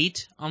getting an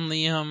 8 on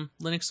the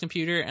Linux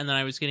computer, and then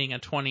I was getting a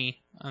 20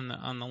 on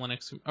the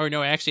Linux, or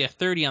no, actually a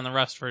 30 on the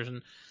Rust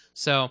version.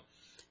 So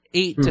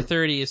 8 to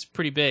 30 is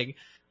pretty big.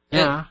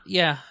 Yeah.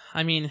 Yeah.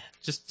 I mean,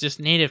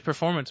 just native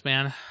performance,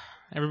 man.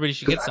 Everybody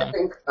should get 'Cause some. I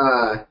think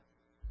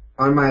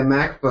on my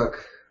MacBook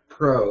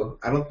Pro,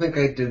 I don't think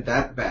I did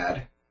that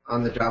bad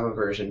on the Java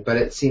version, but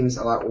it seems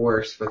a lot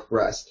worse with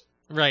Rust.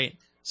 Right.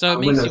 So it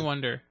makes Windows. you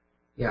wonder.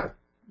 Yeah.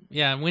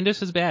 Yeah,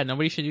 Windows is bad.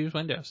 Nobody should use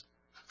Windows.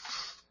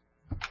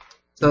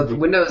 So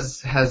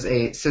Windows has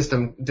a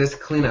system disk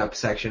cleanup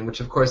section, which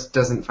of course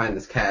doesn't find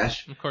this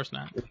cache. Of course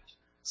not.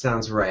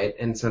 Sounds right.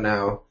 And so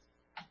now,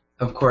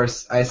 of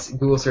course, I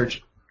Google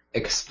search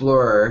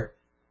Explorer,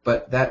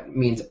 but that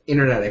means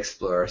Internet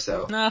Explorer.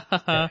 So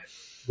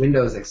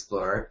Windows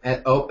Explorer.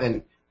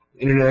 And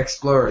Internet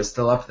Explorer is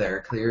still up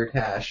there. Clear your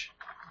cache.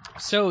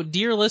 So,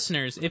 dear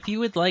listeners, if you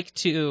would like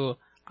to,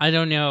 I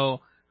don't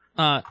know,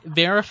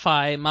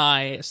 verify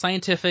my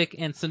scientific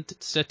and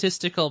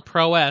statistical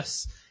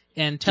prowess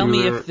and tell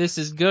me if this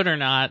is good or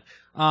not,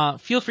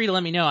 feel free to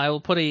let me know. I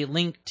will put a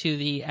link to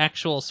the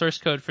actual source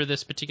code for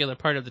this particular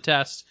part of the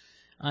test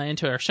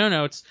into our show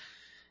notes.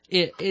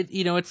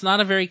 It's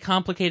not a very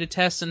complicated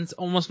test, and it's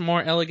almost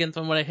more elegant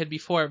than what I had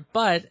before,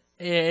 but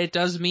it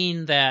does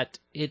mean that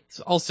it's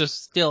also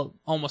still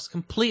almost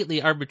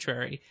completely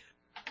arbitrary.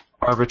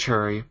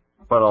 Arbitrary,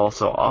 but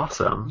also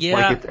awesome.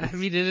 Yeah, I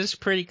mean, it is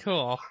pretty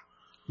cool.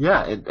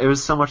 Yeah, it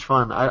was so much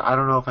fun. I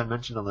don't know if I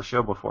mentioned on the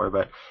show before,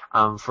 but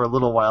for a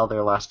little while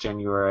there last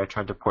January, I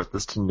tried to port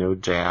this to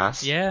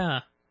Node.js.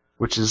 Yeah.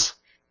 Which is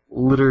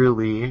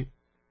literally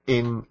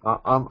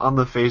on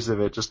the face of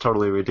it just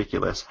totally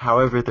ridiculous.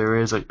 However, there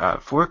is a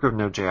fork of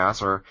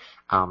Node.js or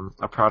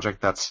a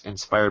project that's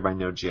inspired by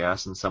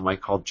Node.js and some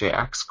might call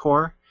JX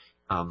Core.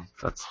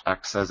 That's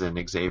X as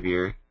in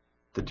Xavier,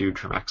 the dude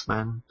from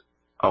X-Men.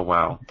 Oh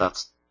wow,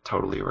 that's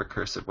totally a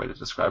recursive way to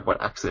describe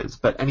what X is.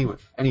 But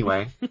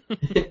anyway,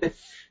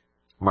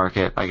 mark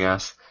it, I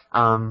guess.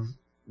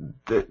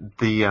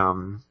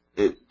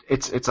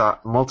 It's a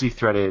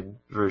multi-threaded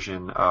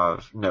version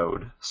of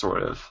Node,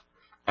 sort of,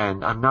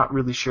 and I'm not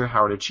really sure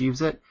how it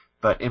achieves it.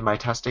 But in my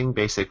testing,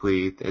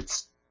 basically,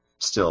 it's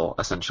still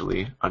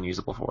essentially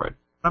unusable for it.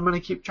 I'm gonna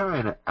keep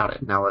trying at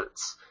it now that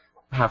it's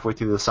halfway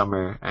through the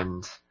summer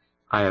and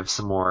I have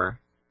some more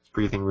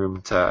breathing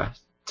room to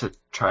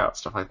try out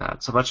stuff like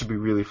that. So that should be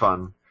really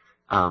fun.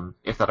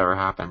 If that ever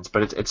happens,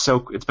 but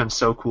it's been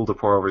so cool to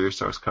pour over your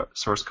source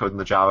code in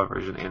the Java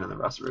version and in the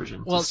Rust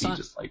version to see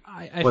just like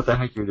what the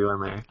heck you're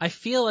doing there. I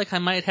feel like I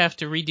might have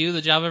to redo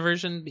the Java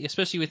version,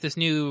 especially with this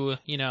new,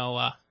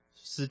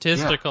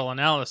 statistical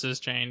analysis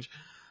change.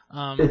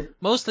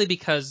 Mostly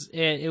because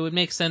it would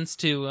make sense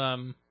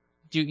to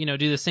do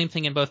the same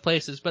thing in both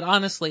places. But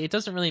honestly, it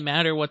doesn't really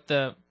matter what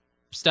the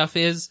stuff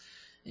is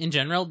in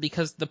general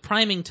because the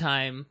priming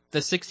time,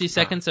 the 60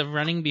 seconds of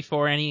running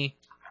before any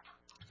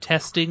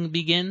testing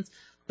begins,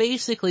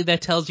 basically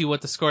that tells you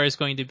what the score is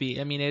going to be.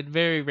 I mean, it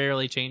very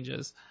rarely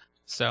changes.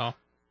 So,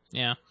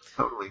 yeah.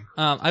 Totally.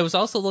 I was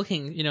also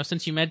looking,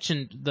 since you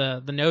mentioned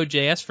the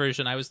Node.js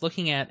version, I was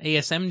looking at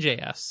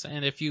ASM.js,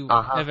 and if you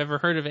have ever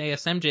heard of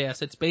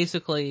ASM.js, it's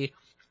basically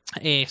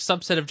a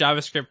subset of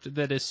JavaScript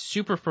that is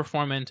super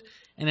performant,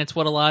 and it's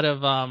what a lot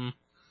of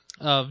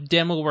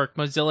demo work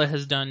Mozilla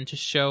has done to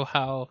show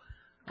how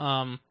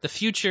the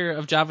future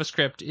of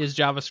JavaScript is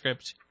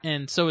JavaScript,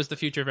 and so is the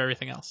future of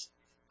everything else.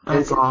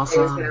 That's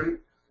awesome.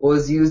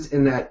 was used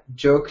in that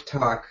joke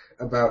talk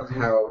about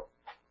how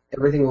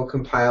everything will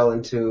compile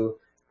into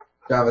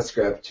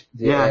JavaScript.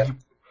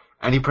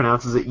 And he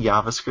pronounces it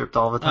JavaScript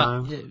all the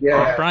time.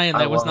 Yeah. Brian, I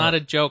that was love not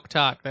it. a joke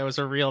talk. That was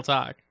a real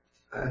talk.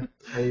 I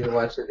need to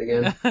watch it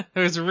again. It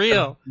was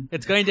real.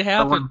 It's going to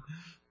happen.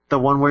 The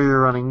one where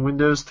you're running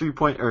Windows 3.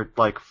 Or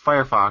like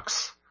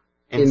Firefox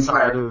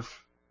inside of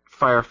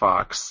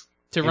Firefox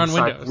To run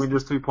inside Windows.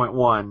 Windows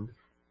 3.1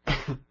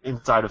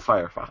 inside of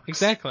Firefox.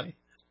 Exactly.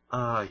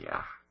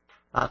 Yeah.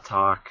 That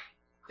talk.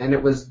 And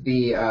it was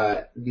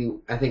I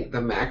think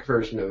the Mac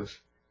version of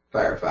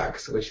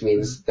Firefox, which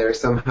means they're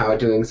somehow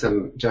doing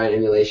some giant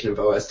emulation of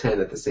OS X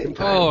at the same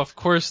time. Oh, of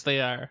course they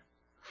are.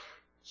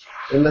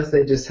 Unless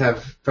they just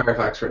have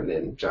Firefox written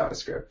in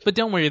JavaScript. But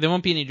don't worry, there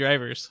won't be any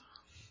drivers.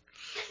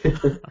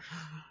 There's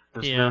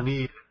Yeah.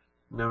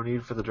 no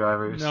need for the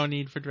drivers. No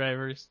need for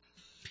drivers.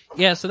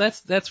 Yeah, so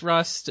that's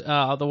Rust,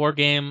 the war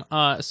game.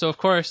 So of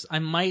course I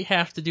might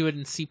have to do it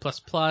in C++,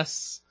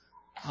 cause,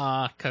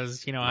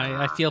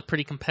 I feel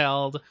pretty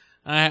compelled.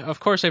 Of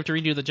course I have to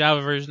redo the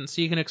Java version,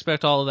 so you can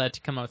expect all of that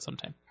to come out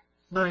sometime.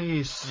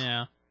 Nice.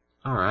 Yeah.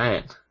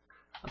 Alright.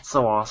 That's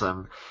so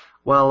awesome.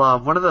 Well,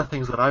 one of the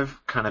things that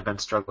I've kind of been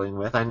struggling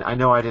with, I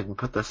know I didn't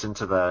put this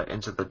into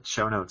the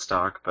show notes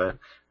doc, but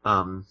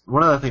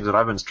one of the things that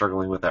I've been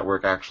struggling with at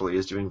work actually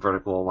is doing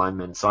vertical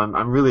alignment. So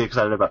I'm really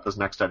excited about this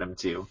next item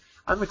too.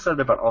 I'm excited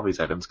about all these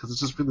items because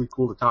it's just really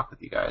cool to talk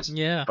with you guys.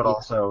 Yeah. But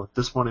also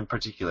this one in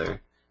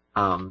particular,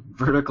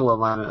 vertical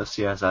alignment of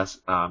CSS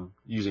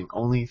using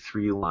only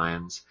 3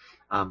 lines.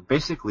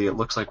 Basically, it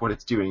looks like what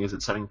it's doing is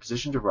it's setting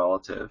position to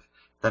relative,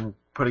 then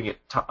putting it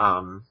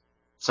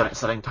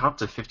setting top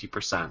to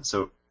 50%.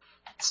 So it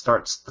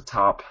starts the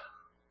top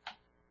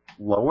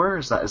lower.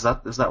 Is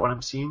that what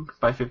I'm seeing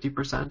by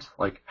 50%?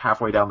 Like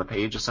halfway down the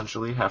page,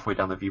 essentially, halfway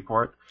down the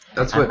viewport.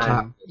 That's And what then-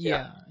 top.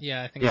 Yeah,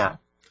 I think Yeah. so.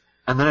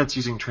 And then it's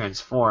using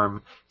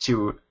transform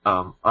to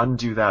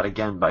undo that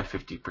again by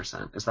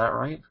 50%. Is that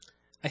right?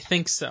 I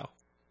think so.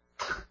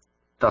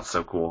 That's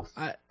so cool.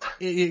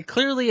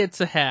 Clearly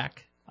it's a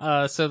hack.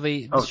 So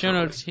the Oh, show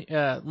notes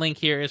link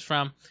here is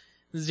from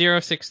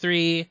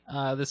 063.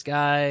 This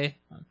guy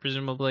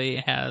presumably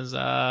has,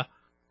 of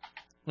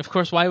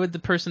course, why would the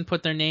person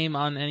put their name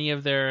on any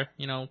of their,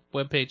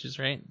 web pages,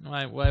 right?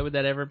 Why would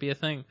that ever be a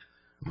thing?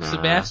 Nah.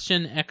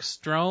 Sebastian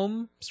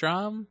Ekstrom?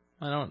 Strom?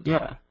 I don't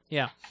know.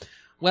 Yeah.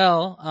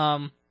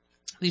 Well,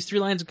 these 3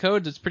 lines of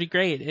code, it's pretty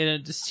great.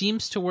 It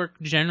seems to work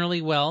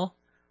generally well.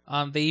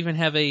 They even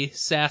have a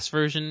Sass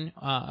version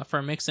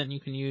for Mixin you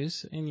can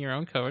use in your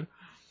own code.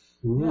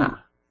 Yeah.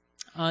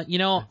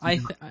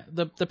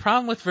 The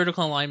problem with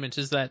vertical alignment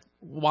is that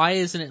why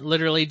isn't it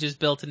literally just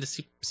built into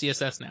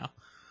CSS now?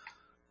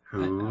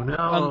 Who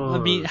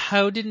knows?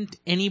 How didn't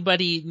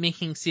anybody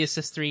making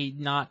CSS3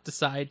 not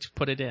decide to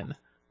put it in?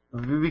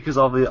 Maybe because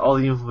all the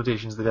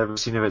implementations they've ever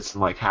seen of it's in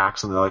like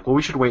hacks, and they're like, well,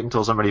 we should wait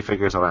until somebody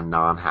figures out a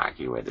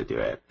non-hacky way to do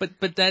it. But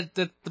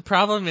the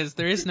problem is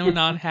there is no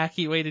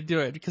non-hacky way to do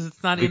it because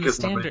it's not in the Because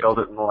standard. nobody built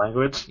it in the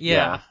language.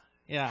 Yeah.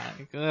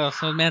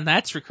 So man,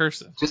 that's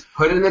recursive. Just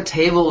put it in the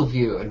table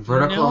view and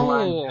vertical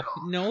alignment.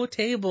 No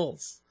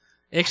tables.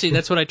 Actually,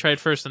 that's what I tried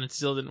first, and it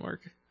still didn't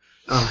work.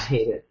 Oh, I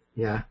hate it.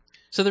 Yeah.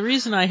 So the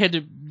reason I had to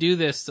do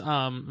this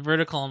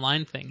vertical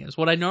align thing is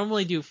what I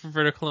normally do for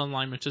vertical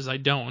alignment is I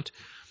don't.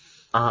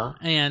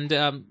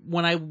 And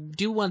when I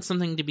do want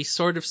something to be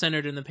sort of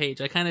centered in the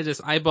page, I kind of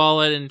just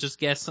eyeball it and just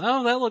guess,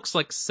 oh, that looks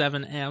like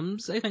 7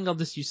 M's. I think I'll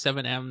just use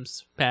 7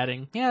 M's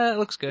padding. Yeah, that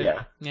looks good.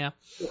 Yeah.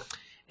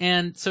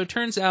 And so it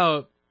turns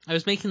out I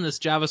was making this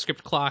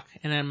JavaScript clock,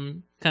 and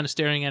I'm kind of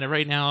staring at it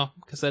right now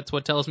because that's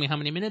what tells me how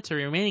many minutes are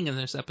remaining in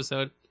this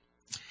episode.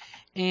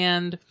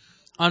 And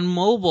on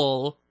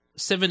mobile,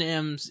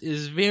 7M's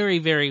is very,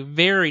 very,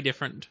 very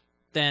different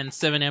than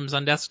 7M's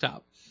on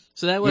desktop.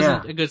 So that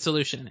wasn't a good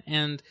solution.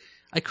 And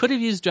I could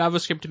have used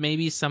JavaScript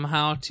maybe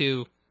somehow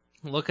to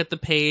look at the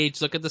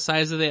page, look at the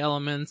size of the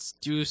elements,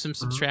 do some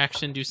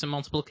subtraction, do some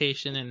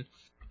multiplication, and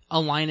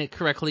align it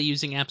correctly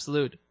using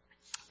absolute.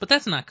 But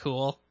that's not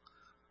cool.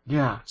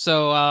 Yeah.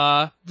 So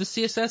the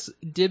CSS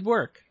did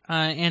work,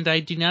 and I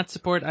do not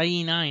support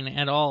IE9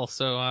 at all,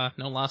 so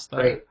no loss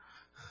there. Great.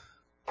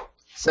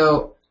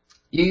 So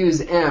you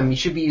use M, you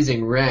should be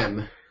using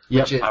rem.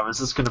 Yep, I was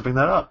just going to bring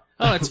that up.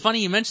 Oh, it's funny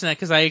you mention that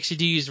because I actually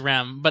do use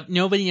rem, but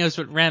nobody knows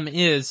what rem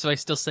is, so I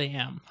still say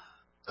M.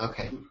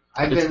 Okay.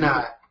 I've been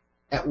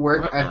at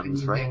work. I've been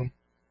using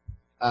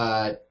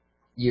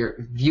your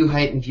view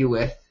height and view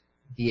width,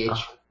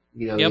 VH,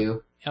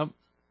 Yep.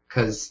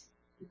 Because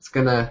it's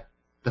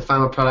the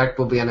final product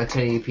will be on a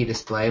 1080p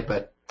display,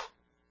 but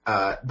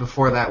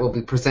before that will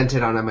be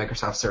presented on a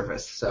Microsoft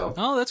Surface. So.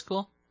 Oh, that's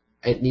cool.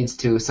 It needs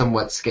to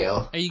somewhat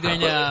scale. Are you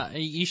going to?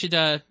 You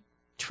should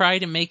try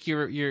to make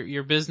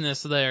your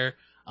business there.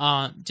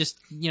 Just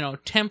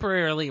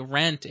temporarily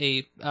rent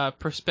a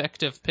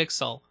perspective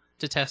pixel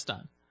to test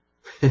on.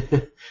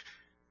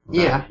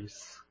 Yeah,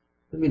 Nice.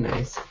 that'd be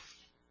nice.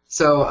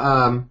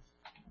 So,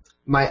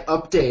 my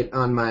update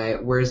on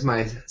where's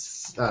my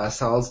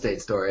solid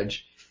state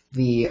storage?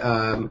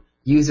 The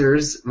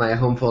users, my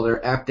home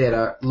folder, app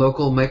data,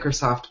 local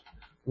Microsoft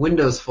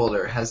Windows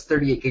folder has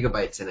 38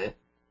 gigabytes in it.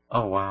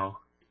 Oh, wow.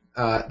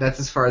 That's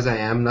as far as I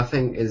am.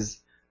 Nothing is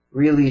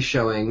really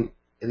showing,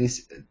 at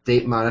least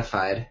date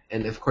modified,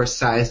 and of course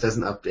size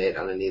doesn't update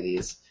on any of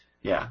these.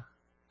 Yeah.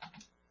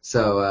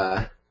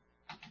 So,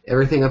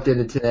 everything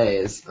updated today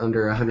is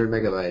under 100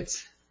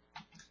 megabytes.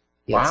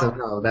 Yet Wow.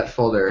 somehow that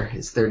folder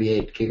is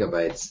 38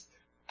 gigabytes.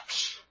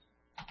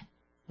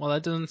 Well,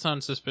 that doesn't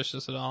sound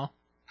suspicious at all.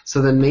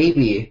 So then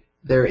maybe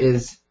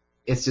it's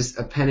just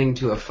appending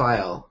to a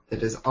file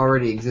that is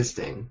already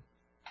existing.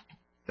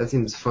 That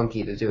seems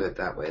funky to do it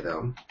that way,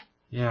 though.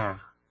 Yeah.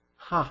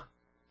 Huh.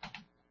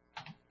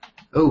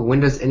 Oh,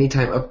 Windows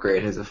Anytime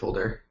Upgrade has a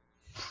folder.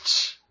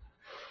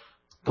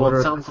 Well, Folder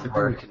it sounds like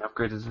before. you can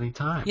upgrade at any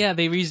time. Yeah,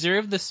 they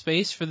reserve the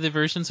space for the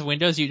versions of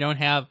Windows you don't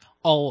have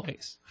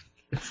always.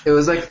 It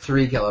was like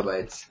 3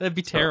 kilobytes. That'd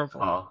be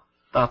terrible. Oh,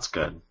 that's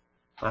good.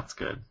 That's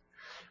good.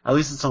 At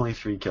least it's only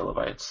 3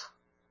 kilobytes.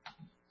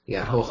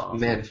 Yeah, That's oh awesome.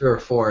 man, if it were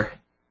 4.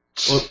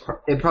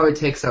 Well, it probably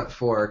takes up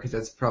 4, because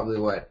that's probably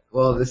what...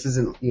 Well, this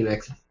isn't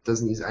Unix, it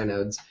doesn't use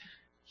inodes.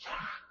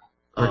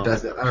 Or Oh,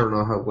 does it? I don't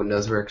know how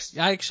Windows works.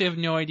 I actually have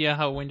no idea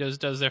how Windows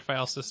does their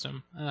file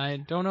system, and I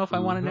don't know if I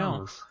who want to know.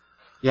 knows?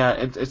 Yeah,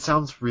 it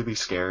sounds really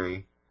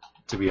scary,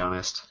 to be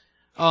honest.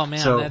 Oh man,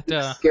 So-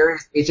 that.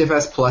 Scariest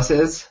HFS Plus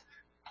is,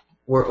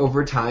 where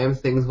over time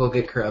things will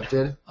get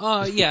corrupted.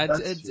 Oh yeah, That's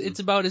it's true. it's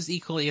about as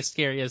equally as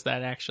scary as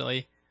that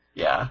actually.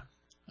 Yeah.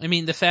 I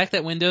mean, the fact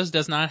that Windows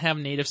does not have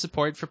native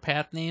support for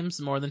path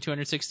names more than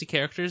 260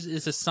 characters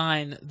is a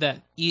sign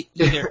that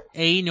either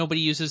A,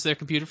 nobody uses their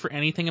computer for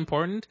anything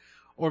important,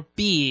 or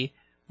B,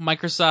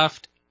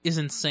 Microsoft is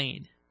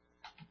insane.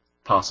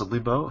 Possibly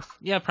both.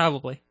 Yeah,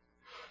 probably.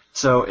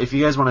 So, if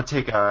you guys want to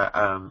take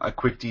a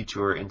quick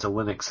detour into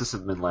Linux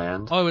sysadmin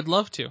land, Oh, I would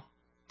love to.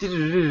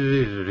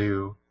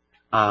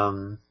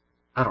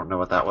 I don't know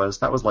what that was.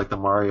 That was like the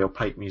Mario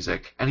pipe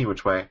music. Any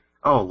which way.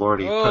 Oh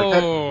lordy,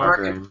 Oh.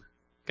 margarine.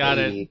 Got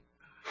it.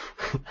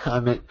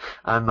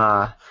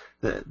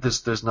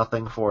 There's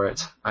nothing for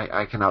it.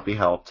 I cannot be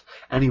helped.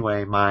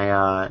 Anyway,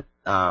 my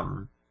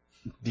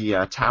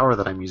the tower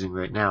that I'm using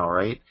right now,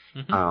 right?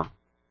 Mhm.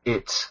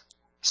 It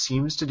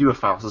seems to do a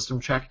file system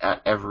check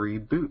at every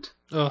boot.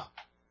 Ugh.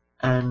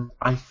 And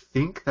I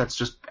think that's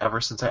just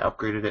ever since I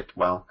upgraded it.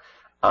 Well,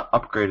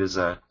 upgrade is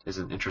an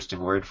interesting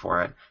word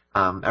for it.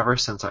 Ever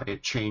since I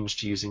changed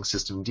to using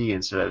systemd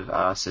instead of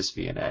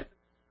sysvinit,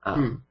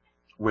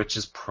 which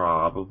is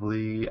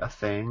probably a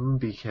thing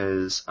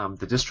because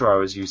the distro I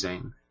was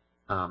using,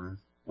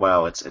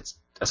 well, it's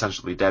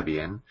essentially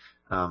Debian.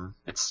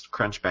 It's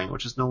Crunchbang,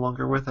 which is no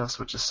longer with us,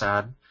 which is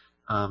sad.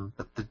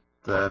 But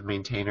the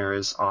maintainer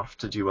is off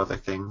to do other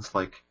things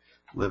like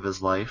live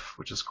his life,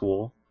 which is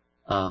cool.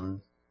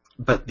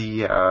 But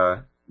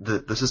the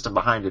system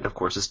behind it, of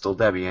course, is still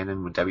Debian,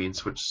 and when Debian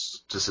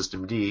switched to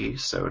systemd,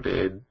 so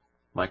did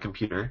my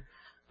computer.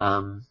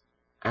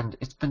 And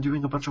it's been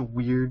doing a bunch of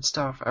weird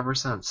stuff ever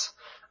since.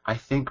 I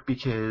think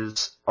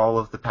because all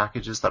of the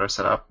packages that are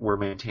set up were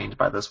maintained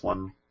by this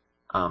one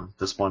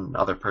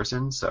other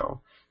person,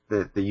 so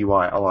the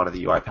UI, a lot of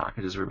the UI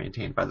packages were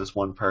maintained by this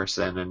one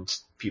person and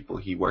people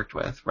he worked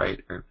with,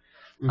 right, or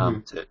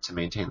to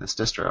maintain this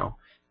distro.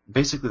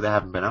 Basically, they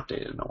haven't been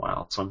updated in a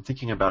while, so I'm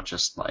thinking about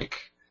just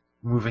like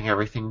moving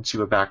everything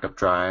to a backup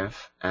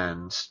drive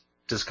and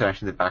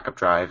disconnecting the backup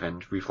drive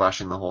and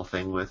reflashing the whole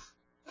thing with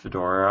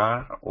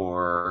Fedora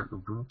or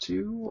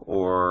Ubuntu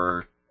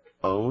or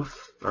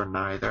both or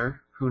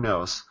neither. Who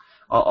knows?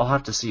 I'll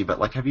have to see. But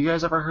like, have you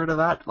guys ever heard of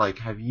that? Like,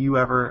 have you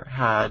ever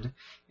had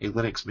a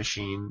Linux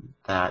machine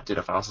that did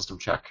a file system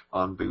check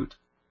on boot?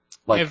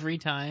 Like Every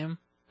time.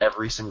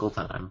 every single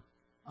time.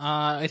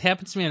 It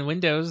happens to me on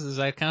Windows. Does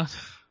that count?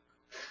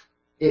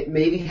 It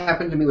maybe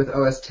happened to me with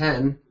OS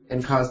 10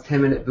 and caused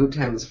 10-minute boot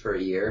times for a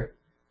year.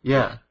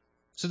 Yeah.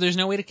 So there's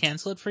no way to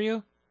cancel it for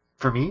you?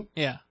 For me?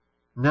 Yeah.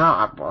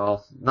 No,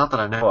 well, not that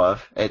I know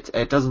of.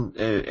 It doesn't.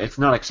 It's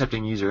not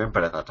accepting user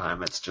input at that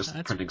time. It's just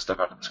That's- printing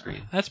stuff out of the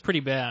screen. That's pretty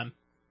bad.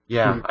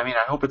 Yeah, I mean,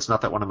 I hope it's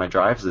not that one of my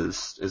drives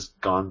is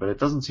gone, but it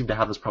doesn't seem to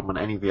have this problem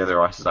on any of the other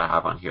OSs I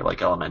have on here,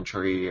 like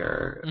Elementary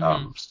or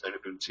Stone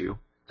Ubuntu.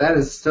 That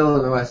is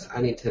still an OS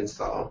I need to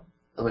install.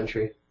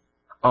 Elementary.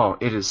 Oh,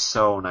 it is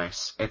so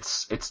nice.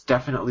 It's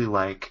definitely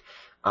like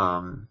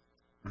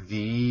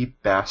the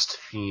best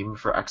theme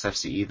for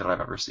XFCE that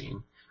I've ever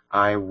seen.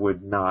 I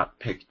would not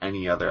pick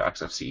any other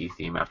XFCE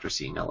theme after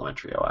seeing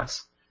Elementary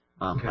OS.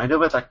 Okay. I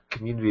know that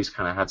community's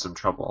kind of had some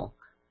trouble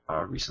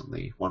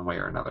recently, one way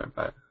or another,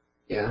 but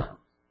Yeah.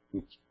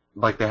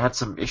 like they had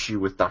some issue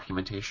with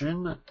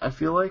documentation, I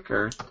feel like,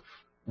 or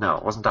no,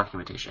 it wasn't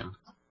documentation.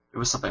 It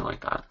was something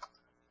like that.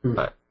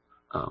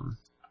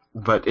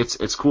 But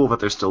it's cool that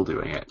they're still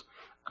doing it.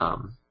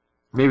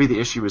 Maybe the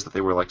issue is that they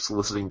were like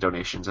soliciting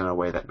donations in a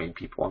way that made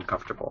people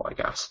uncomfortable, I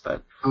guess.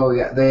 But Oh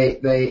yeah, they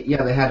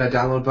had a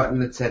download button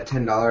that said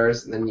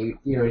 $10, and then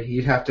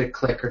you'd have to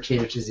click or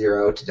change it to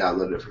 0 to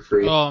download it for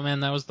free. Oh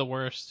man, that was the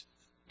worst.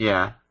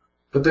 yeah,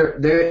 But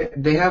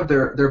they have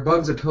their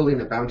bugs are totally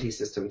in a bounty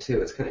system too.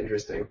 It's kind of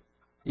interesting.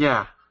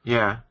 yeah.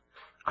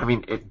 I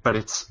mean, but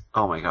it's,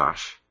 oh my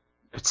gosh,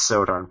 it's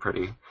so darn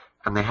pretty.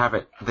 And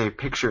they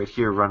picture it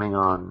here running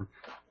on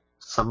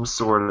some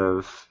sort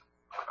of,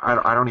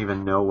 I don't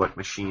even know what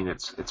machine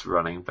it's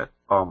running, but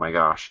oh my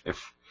gosh,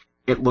 if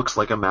it looks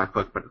like a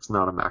MacBook, but it's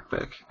not a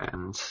MacBook,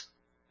 and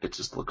it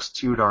just looks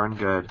too darn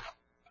good.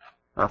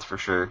 That's for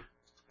sure.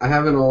 I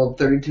have an old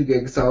 32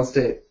 gig solid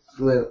state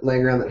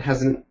laying around that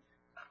hasn't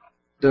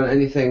done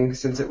anything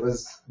since it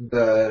was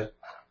the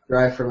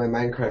drive for my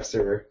Minecraft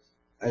server.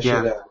 I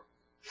should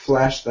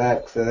flash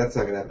that, so that's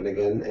not going to happen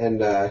again,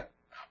 and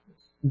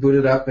boot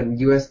it up and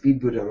USB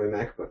boot it on my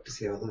MacBook to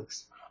see how it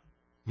looks.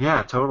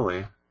 Yeah,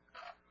 totally.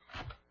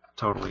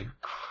 Totally.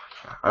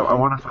 I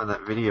want to find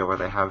that video where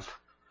they have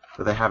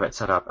it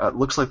set up. It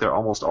looks like they're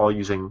almost all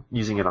using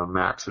it on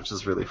Macs, which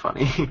is really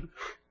funny.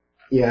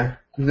 Yeah.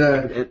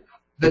 The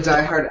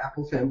diehard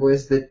Apple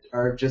fanboys that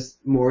are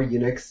just more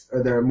Unix,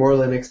 or they're more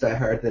Linux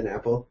diehard than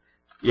Apple.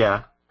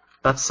 Yeah.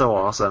 That's so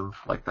awesome.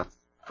 Like, that's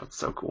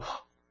so cool.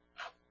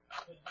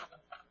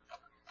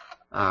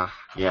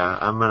 Yeah,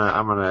 I'm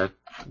gonna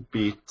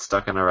be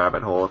stuck in a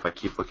rabbit hole if I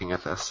keep looking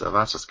at this, so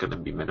that's just gonna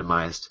be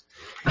minimized.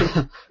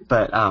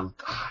 But,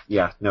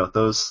 yeah, no,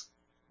 those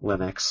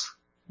Linux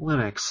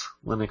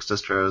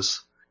distros,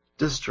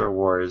 distro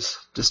wars,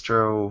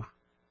 distro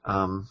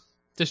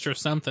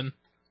something.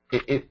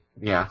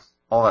 Yeah,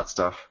 all that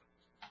stuff.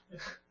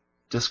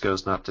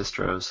 Discos, not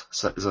distros,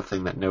 is a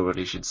thing that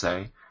nobody should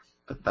say,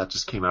 but that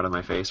just came out of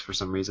my face for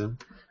some reason.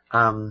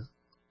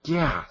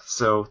 Yeah,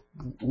 so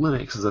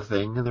Linux is a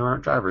thing, and there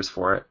aren't drivers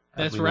for it.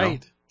 That's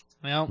right.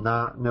 Well,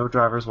 no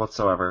drivers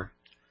whatsoever.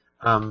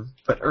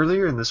 But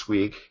earlier in this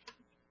week,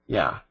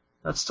 yeah,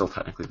 that's still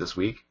technically this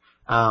week,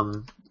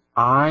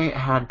 I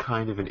had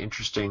kind of an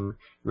interesting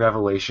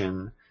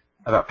revelation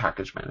about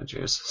package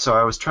managers. So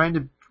I was trying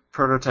to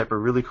prototype a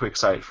really quick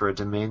site for a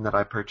domain that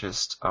I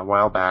purchased a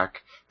while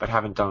back, but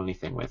haven't done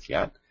anything with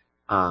yet.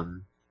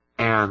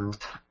 And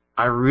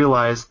I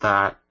realized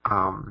that,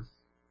 well,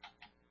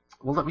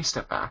 let me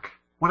step back.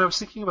 When I was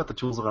thinking about the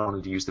tools that I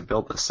wanted to use to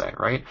build this site,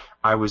 right,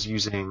 I was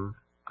using,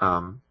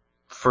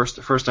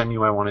 first I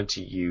knew I wanted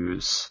to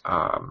use,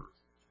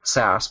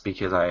 Sass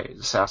because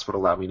Sass would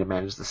allow me to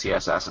manage the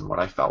CSS in what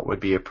I felt would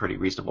be a pretty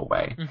reasonable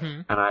way.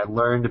 Mm-hmm. And I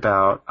learned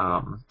about,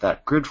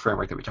 that grid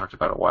framework that we talked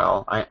about a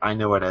while. I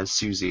know it as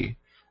Suzy.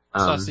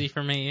 Sussy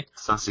for me.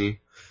 Sussy.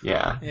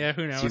 Yeah. Yeah,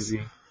 who knows?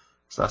 Suzy.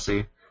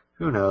 Sussy.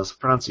 Who knows?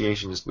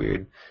 Pronunciation is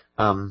weird.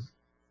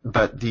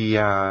 But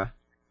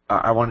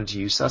I wanted to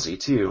use Sussy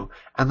too.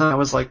 And then I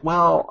was like,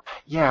 well,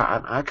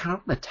 yeah, I kind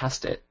of want to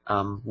test it,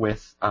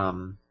 with,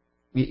 have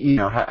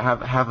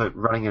it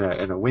running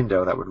in a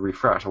window that would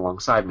refresh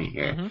alongside me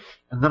here. Mm-hmm.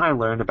 And then I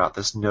learned about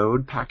this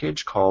Node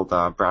package called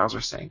Browser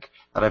Sync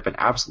that I've been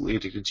absolutely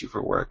addicted to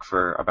for work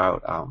for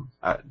about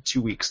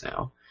 2 weeks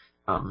now.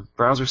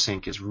 Browser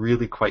Sync is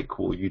really quite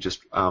cool. You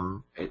just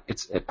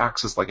it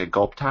acts as like a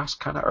gulp task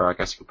kind of, or I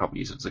guess you could probably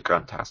use it as a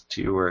grunt task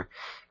too, or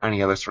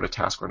any other sort of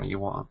task runner you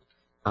want.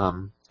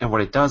 And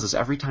what it does is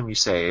every time you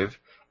save,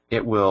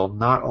 it will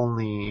not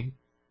only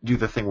do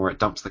the thing where it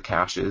dumps the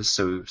caches,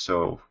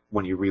 so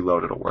when you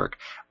reload it'll work,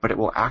 but it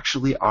will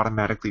actually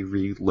automatically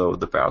reload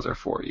the browser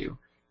for you,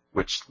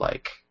 which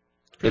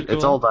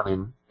it's all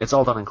done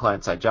in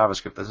client-side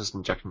JavaScript that's just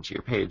injected into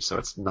your page, so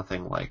it's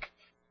nothing like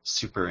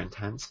super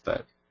intense.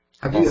 But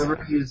have you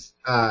ever used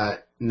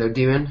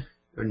NodeDemon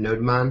or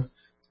NodeMon?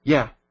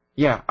 Yeah.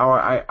 Oh,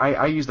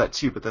 I use that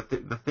too, but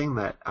the thing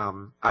that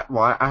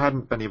I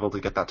hadn't been able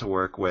to get that to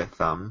work with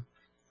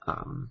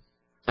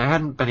I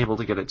hadn't been able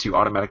to get it to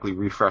automatically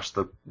refresh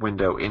the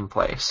window in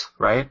place,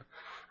 right?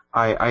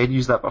 I had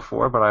used that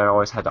before, but I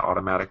always had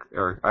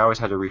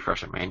to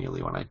refresh it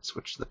manually when I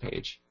switched to the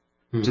page.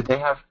 Did they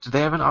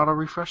have an auto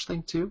refresh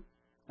thing too?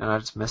 And I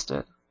just missed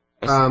it.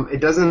 It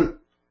doesn't.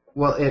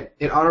 Well,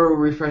 it auto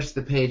refreshes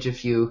the page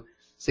if you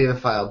save a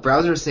file.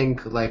 Browser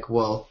Sync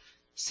will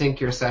sync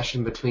your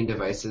session between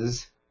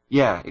devices.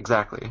 Yeah,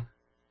 exactly.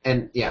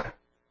 And yeah.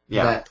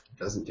 That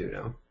doesn't do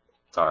no.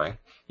 Sorry.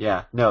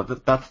 Yeah, no,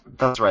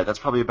 that's right. That's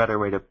probably a better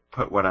way to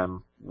put what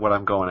I'm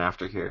going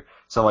after here.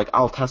 So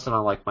I'll test it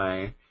on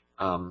my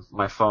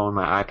my phone,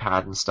 my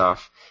iPad and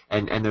stuff,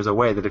 and there's a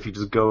way that if you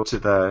just go to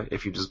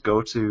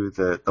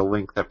the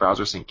link that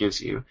Browser Sync gives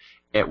you,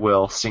 it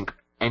will sync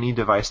any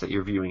device that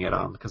you're viewing it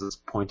on because it's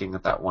pointing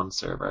at that one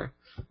server.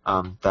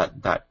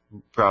 That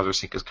Browser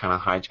Sync is kind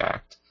of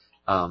hijacked.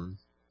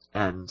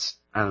 And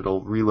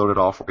it'll reload it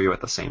all for you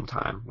at the same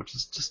time, which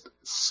is just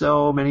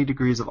so many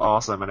degrees of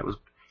awesome, and it was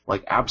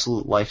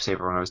absolute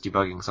lifesaver when I was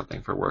debugging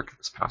something for work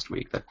this past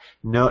week that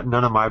none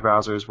of my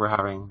browsers were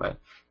having, but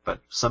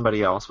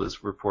somebody else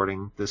was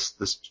reporting this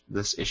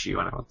issue,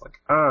 and I was like,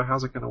 oh,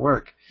 how's it going to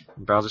work?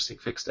 And Browser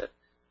Sync fixed it.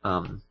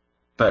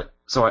 But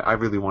so I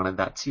really wanted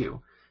that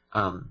too.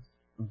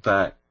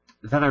 But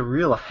then I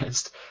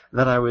realized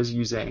that I was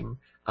using,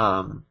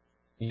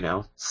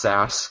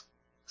 Sass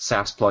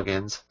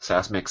plugins,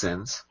 Sass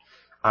mixins.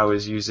 I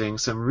was using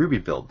some Ruby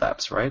build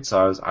deps, right?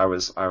 So I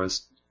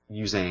was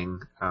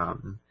using,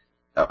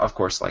 of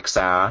course,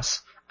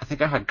 Sass. I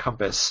think I had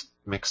Compass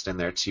mixed in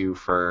there too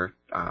for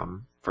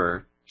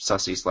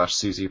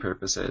Sussy/Suzy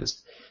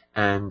purposes.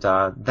 And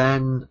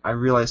then I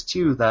realized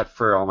too that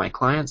for all my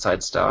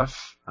client-side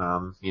stuff,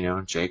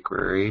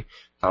 jQuery,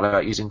 thought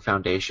about using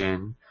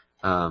Foundation,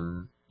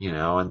 and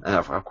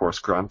of course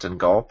Grunt and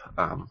Gulp.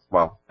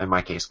 In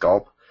my case,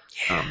 Gulp.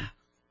 Yeah.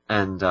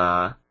 And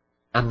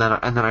then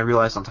I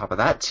realized on top of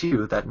that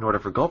too that in order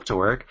for Gulp to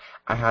work,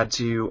 I had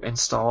to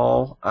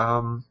install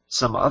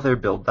some other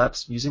build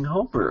that's using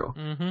Homebrew.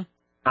 Mm-hmm. And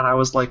I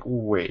was like,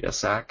 wait a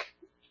sec.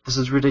 This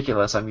is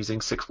ridiculous. I'm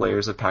using 6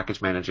 layers of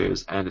package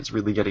managers, and it's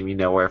really getting me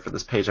nowhere for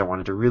this page I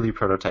wanted to really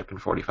prototype in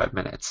 45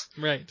 minutes.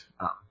 Right.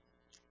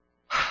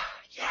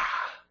 Yeah.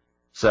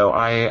 So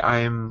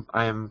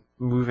I'm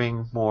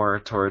moving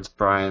more towards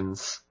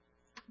Brian's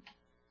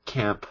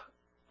camp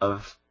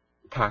of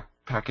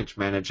package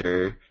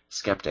manager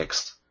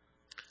skeptics.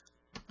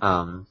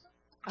 I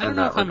don't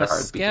know if I'm a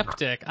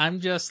skeptic. I'm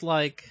just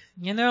like,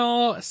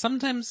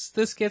 sometimes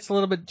this gets a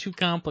little bit too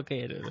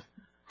complicated.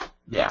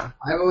 Yeah.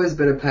 I've always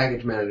been a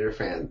package manager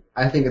fan.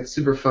 I think it's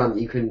super fun.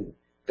 You can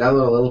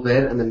download a little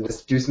bit and then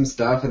just do some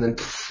stuff and then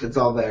it's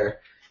all there.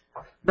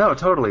 No,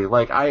 totally.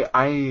 Like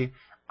I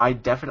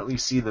definitely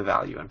see the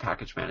value in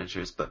package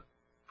managers, but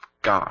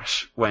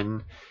gosh,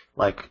 when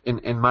like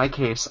in my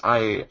case,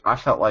 I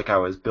felt like I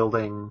was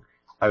building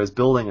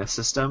a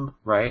system,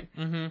 right?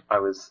 Mm-hmm. I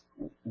was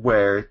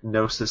where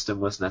no system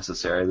was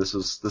necessary. This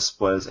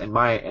was in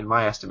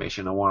my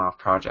estimation a one-off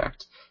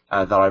project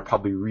that I'd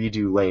probably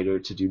redo later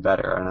to do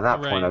better. And at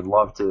that point, I'd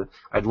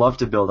love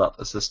to build out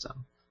the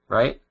system,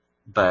 right?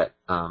 But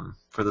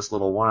for this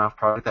little one-off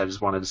project, I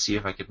just wanted to see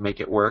if I could make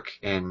it work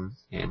in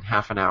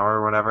half an hour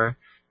or whatever.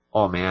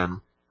 Oh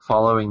man,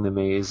 following the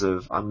maze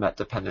of unmet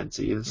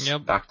dependencies,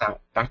 Yep.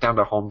 back down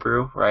to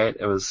Homebrew, right?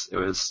 It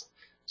was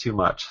too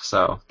much.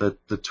 So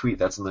the tweet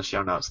that's in the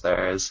show notes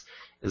there is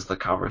the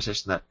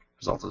conversation that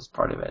resulted as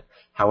part of it.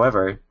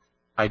 However,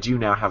 I do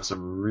now have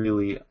some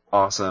really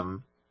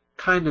awesome,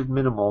 kind of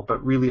minimal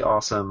but really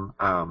awesome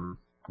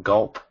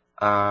gulp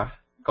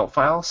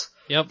files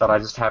Yep. that I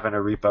just have in a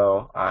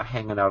repo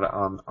hanging out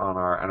on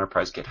our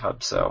enterprise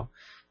GitHub. So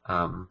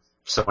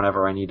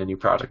whenever I need a new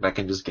project, I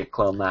can just git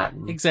clone that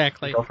and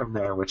Exactly. go from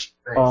there. Which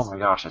Nice. Oh my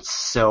gosh, it's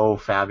so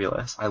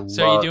fabulous.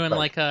 So are you doing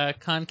like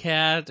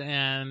Concat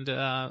and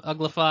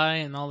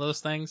Uglify and all those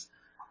things?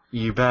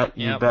 You bet.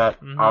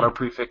 Mm-hmm. Auto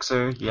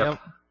prefixer. Yep.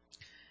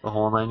 The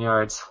whole 9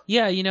 yards.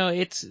 Yeah,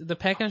 it's the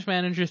package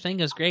manager thing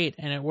is great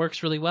and it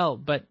works really well.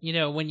 But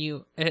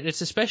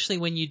it's especially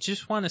when you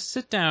just want to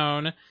sit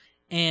down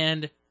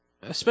and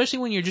especially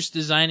when you're just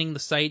designing the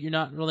site, you're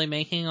not really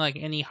making like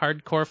any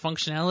hardcore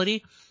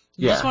functionality.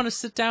 You just want to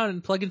sit down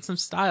and plug in some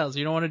styles.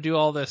 You don't want to do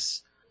all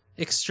this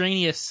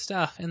extraneous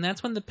stuff. And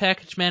that's when the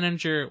package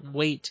manager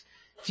weight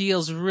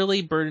feels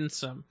really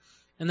burdensome.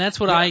 And that's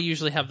what I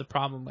usually have the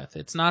problem with.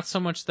 It's not so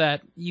much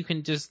that you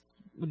can just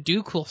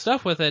do cool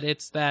stuff with it.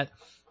 It's that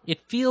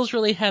it feels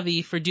really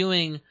heavy for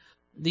doing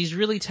these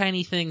really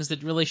tiny things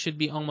that really should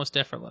be almost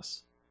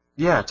effortless.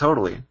 Yeah,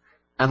 totally.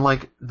 And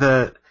like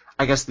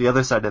I guess the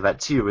other side of that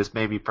too is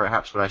maybe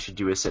perhaps what I should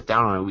do is sit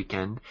down on a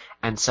weekend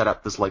and set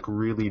up this like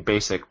really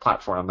basic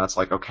platform that's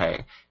like,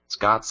 okay, it's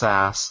got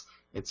Sass,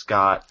 it's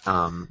got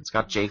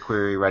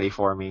jQuery ready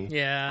for me.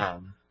 Yeah.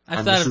 I've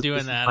and thought of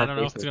doing that. I don't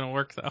know if it's going to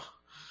work though.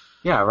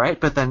 Yeah, right.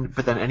 But then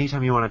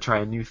anytime you want to try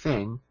a new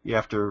thing, you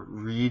have to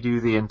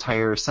redo the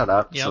entire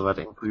setup so that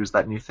it includes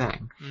that new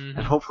thing. Mm-hmm.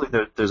 And hopefully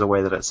there's a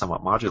way that it's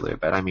somewhat modular.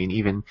 But I mean,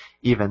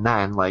 even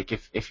then, like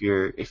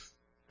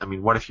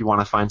what if you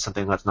want to find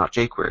something that's not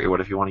jQuery? What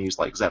if you want to use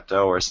like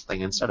Zepto or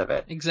something instead of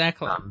it?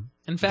 Exactly.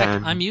 In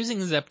fact, I'm using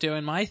Zepto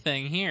in my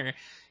thing here,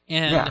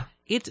 and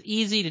it's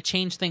easy to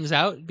change things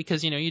out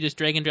because you just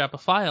drag and drop a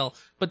file.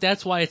 But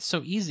that's why it's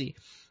so easy.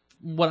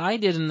 What I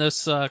did in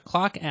this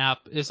clock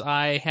app is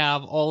I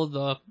have all of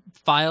the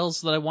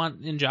files that I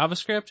want in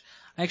JavaScript.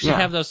 I actually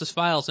have those as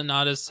files and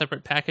not as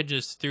separate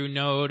packages through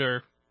Node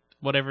or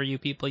whatever you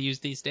people use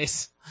these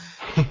days.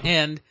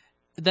 And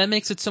that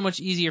makes it so much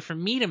easier for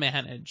me to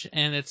manage.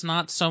 And it's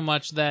not so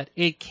much that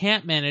it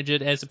can't manage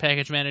it as a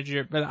package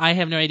manager, but I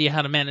have no idea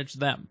how to manage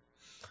them.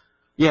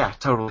 Yeah,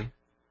 totally.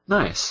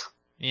 Nice.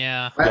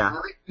 Yeah. I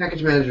like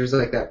package managers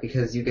like that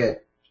because you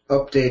get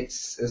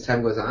updates as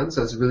time goes on,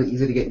 so it's really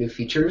easy to get new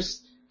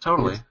features.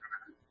 Totally.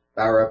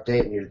 Bower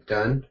update and you're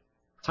done.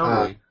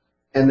 Totally.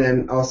 And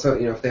then also,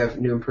 if they have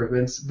new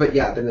improvements, but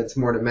then it's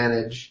more to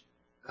manage.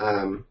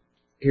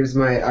 Here's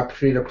my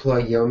opportunity to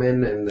plug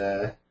Yeoman and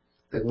the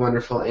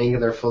wonderful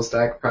Angular full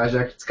stack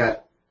project. It's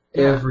got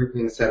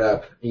everything set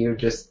up. You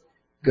just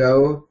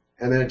go,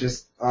 and then it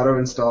just auto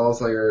installs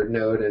all your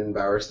Node and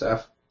Bower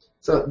stuff.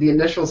 So the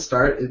initial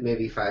start is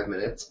maybe 5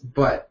 minutes,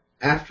 but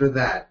after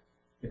that,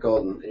 you're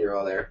golden and you're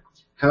all there.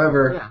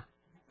 However,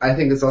 I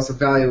think there's also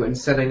value in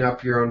setting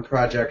up your own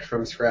project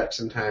from scratch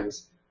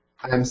sometimes.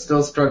 I'm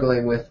still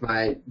struggling with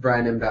my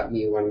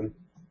brianym.me one.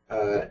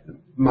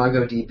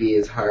 MongoDB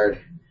is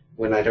hard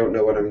when I don't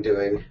know what I'm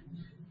doing.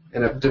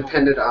 And I've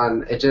depended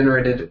on a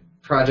generated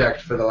project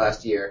for the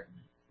last year.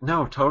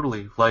 No,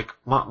 totally. Like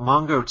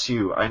Mongo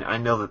too. I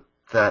know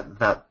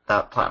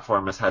that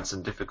platform has had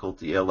some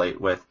difficulty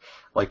late with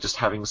like just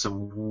having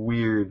some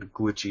weird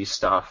glitchy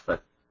stuff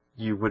that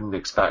you wouldn't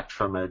expect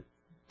from a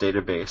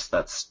database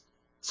that's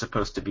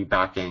supposed to be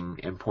backing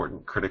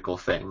important critical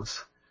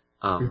things.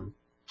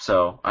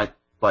 So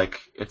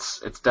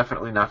it's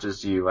definitely not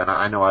just you, and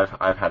I know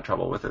I've had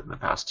trouble with it in the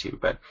past too,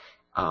 but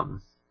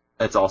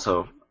it's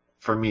also,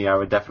 for me, I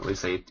would definitely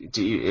say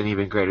to an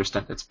even greater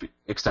extent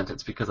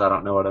it's because I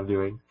don't know what I'm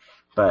doing.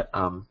 But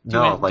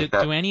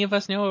do any of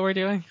us know what we're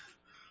doing?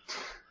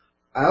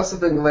 I also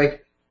think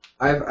like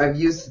I've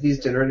used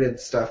these generated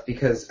stuff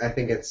because I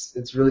think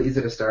it's really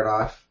easy to start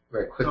off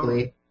very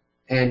quickly,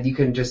 and you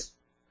can just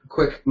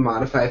quick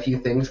modify a few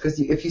things because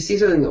if you see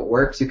something that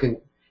works, you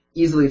can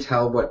easily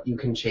tell what you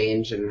can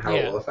change and how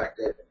it will affect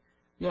it.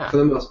 Yeah. For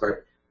the most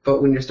part.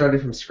 But when you're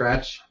starting from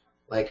scratch,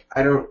 like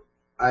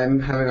I'm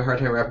having a hard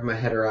time wrapping my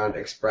head around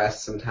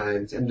Express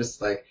sometimes, and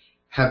just like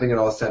having it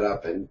all set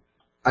up. And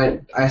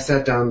I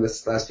sat down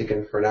this last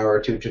weekend for an hour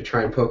or two to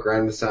try and poke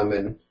around with some,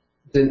 and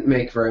didn't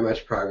make very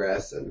much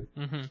progress. And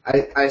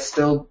I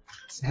still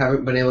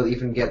haven't been able to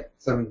even get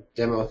some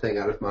demo thing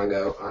out of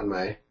Mongo on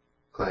my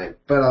client,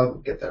 but I'll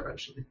get there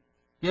eventually.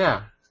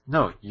 Yeah.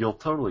 No, you'll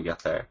totally get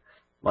there.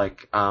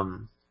 Like,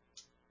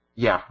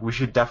 yeah, we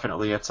should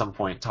definitely at some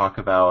point talk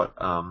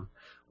about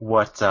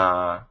what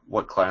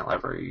client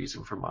library you're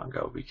using for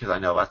Mongo, because I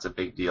know that's a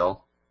big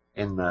deal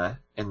in the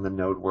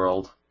Node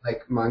world.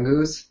 Like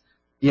Mongoose?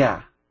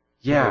 Yeah.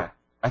 Okay.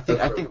 I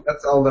think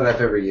that's all that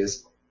I've ever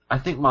used. I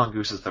think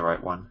Mongoose is the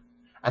right one.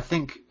 I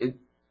think it's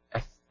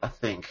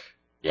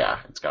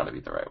got to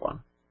be the right one.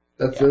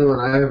 That's the only one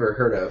I've ever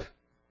heard of.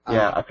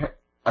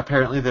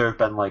 Apparently there have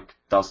been like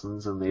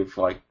dozens, and they've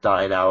like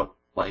died out.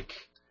 Like,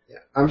 yeah,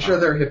 I'm sure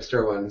there are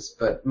hipster ones,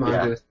 but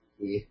Mongoose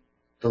is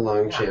the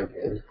long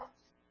champion.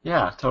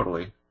 Yeah,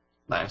 totally.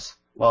 Nice.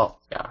 Well,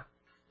 yeah,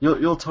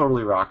 you'll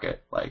totally rock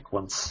it. Like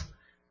once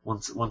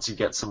you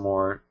get some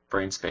more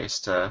brain space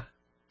to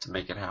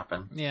make it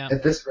happen. Yeah.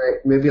 At this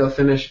rate, maybe I'll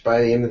finish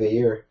by the end of the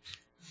year.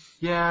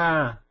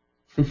 Yeah.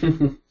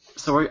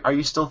 So are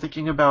you still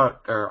thinking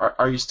about, or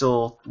are you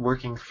still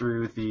working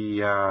through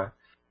the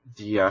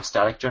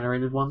static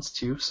generated ones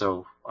too?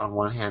 So on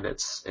one hand,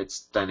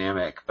 it's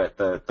dynamic, but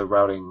the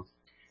routing.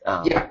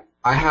 Yeah,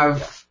 I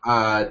have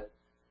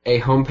a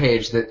home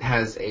page that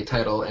has a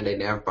title and a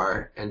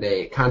navbar, and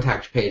a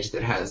contact page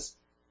that has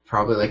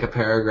probably like a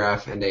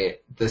paragraph and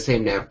the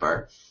same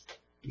navbar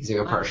using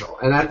a partial,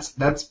 and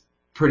that's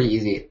pretty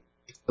easy.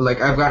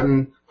 Like I've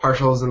gotten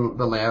partials and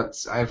the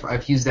layouts.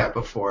 I've used that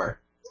before.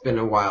 It's been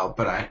a while,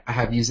 but I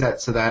have used that,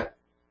 so that,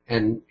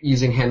 and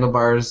using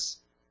handlebars,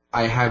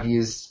 I have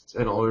used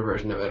an older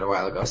version of it a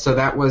while ago. So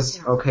that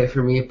was okay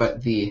for me,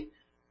 but the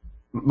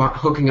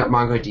hooking up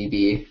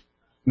MongoDB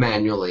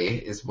manually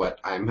is what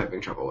I'm having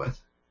trouble with.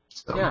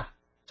 So. Yeah,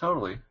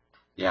 totally.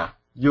 Yeah,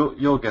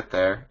 you'll get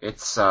there.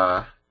 It's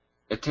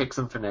it takes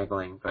some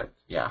finagling, but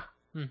yeah.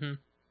 Mm-hmm.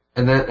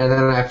 And then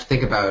I have to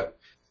think about,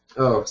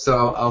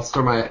 so I'll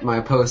store my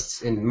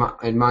posts in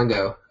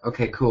Mongo.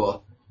 Okay,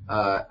 cool.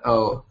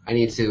 I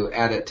need to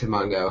add it to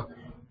Mongo.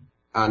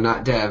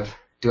 Not dev.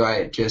 Do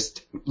I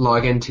just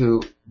log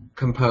into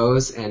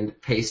Compose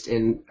and paste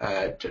in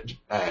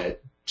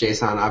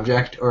JSON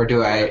object, or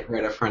do I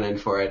write a front end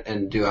for it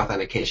and do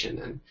authentication?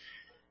 And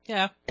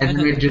then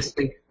I just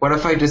think, what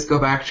if I just go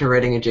back to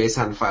writing a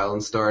JSON file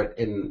and store it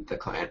in the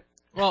client?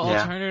 Well,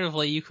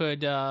 alternatively, you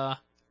could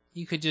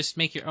just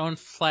make your own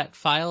flat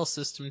file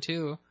system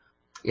too.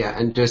 Yeah,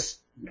 and just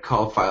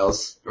call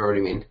files, or what do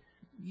you mean?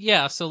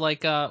 Yeah, so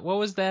like, what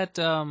was that,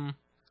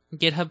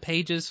 GitHub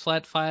Pages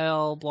flat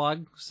file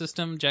blog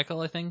system,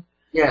 Jekyll, I think?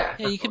 Yeah.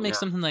 Yeah, you could make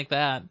something like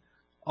that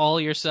all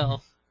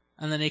yourself,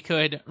 and then it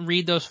could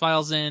read those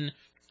files in,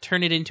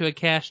 turn it into a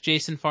cached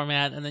JSON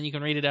format, and then you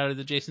can read it out of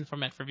the JSON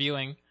format for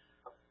viewing.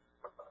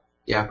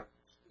 Yeah.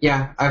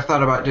 Yeah, I've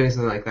thought about doing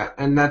something like that.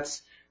 And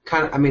that's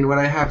kind of, I mean, what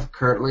I have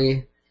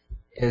currently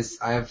is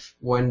I have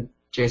one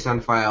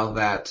JSON file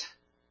that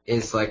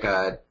is like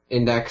a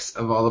index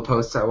of all the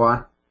posts I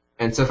want.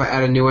 And so if I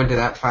add a new one to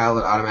that file,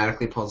 it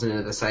automatically pulls it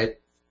into the site.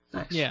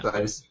 Nice. Yeah. So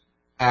I just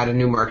add a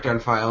new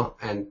markdown file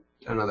and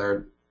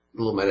another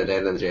little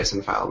metadata in the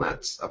JSON file, and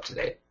that's up to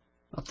date.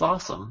 That's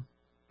awesome.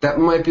 That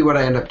might be what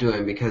I end up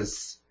doing,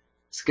 because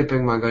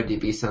skipping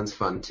MongoDB sounds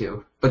fun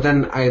too. But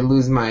then I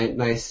lose my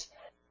nice,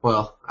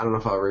 well, I don't know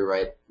if I'll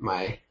rewrite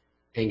my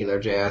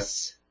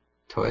AngularJS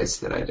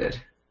toys that I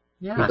did.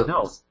 Yeah,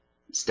 no.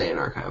 Stay in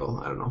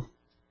archival, I don't know.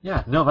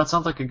 Yeah, no, that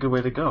sounds like a good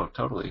way to go,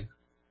 totally.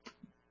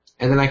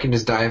 And then I can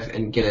just dive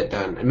and get it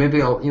done. And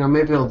maybe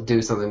I'll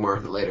do something more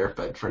with it later,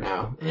 but for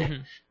now,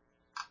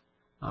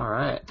 All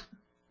right.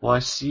 Well, I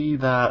see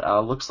that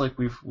looks like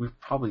we've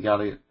probably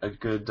got a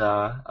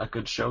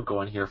good show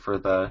going here for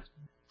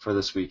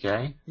this week,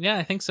 eh? Yeah,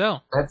 I think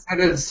so. That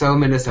sounded so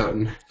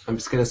Minnesotan. I'm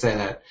just gonna say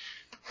that.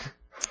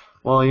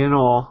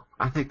 Well,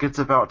 I think it's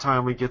about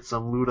time we get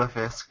some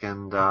lutefisk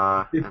and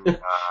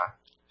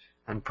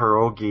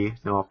pierogi.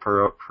 No,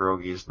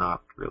 pierogi is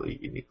not really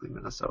uniquely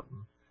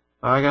Minnesotan.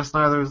 I guess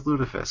neither is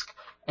lutefisk.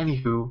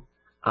 Anywho,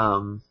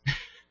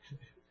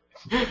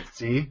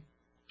 see,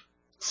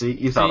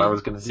 you thought I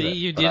was gonna do it. See,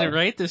 you did it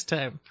right this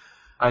time.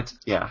 I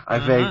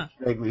Uh-huh.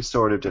 vaguely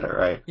sort of did it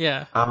right.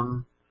 Yeah.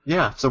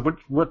 Yeah. So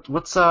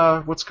what's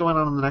going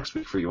on in the next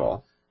week for you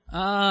all?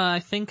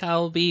 I think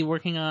I'll be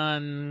working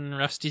on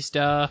Rusty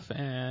stuff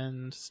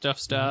and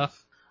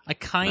stuff. I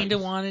kind of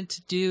Nice. wanted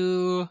to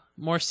do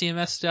more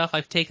CMS stuff.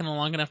 I've taken a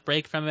long enough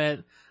break from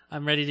it.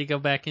 I'm ready to go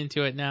back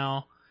into it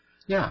now.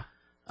 Yeah.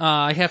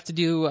 I have to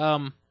do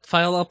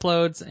file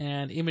uploads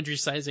and imagery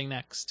sizing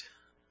next.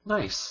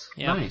 Nice.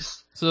 Yeah.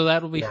 Nice. So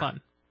that'll be Yeah.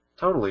 fun.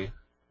 Totally.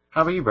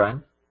 How about you,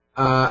 Brian?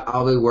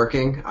 I'll be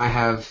working. I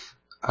have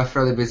a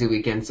fairly busy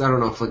weekend, so I don't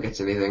know if we'll get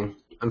to anything.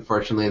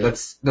 Unfortunately,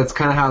 that's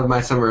kind of how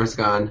my summer has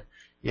gone.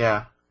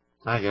 Yeah.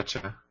 I get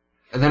you.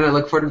 And then I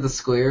look forward to the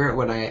school year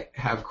when I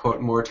have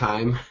quote more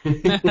time.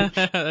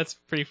 That's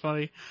pretty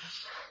funny.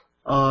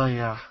 Oh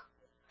yeah.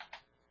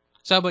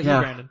 So how about you, Yeah.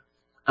 Brandon?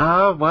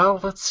 Well,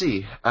 let's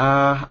see.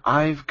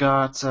 I've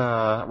got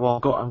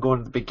I'm going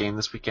to the big game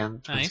this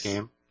weekend. Twins Nice.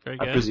 game. Very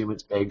I good. presume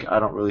it's big. I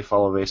don't really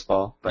follow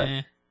baseball, but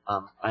Eh.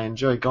 I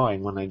enjoy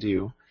going when I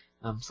do.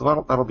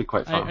 So that'll be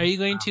quite fun. Are you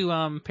going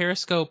to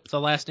Periscope the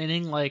last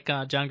inning like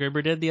John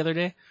Gerber did the other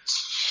day?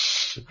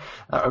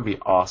 That would be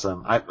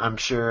awesome. I'm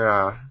sure.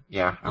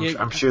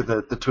 I'm sure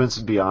that the Twins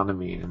would be on to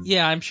me. And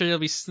Yeah, I'm sure they'll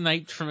be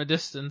sniped from a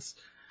distance.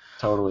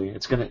 totally.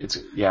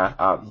 Bert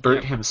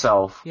Yep.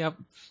 himself. Yep,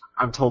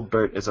 I'm told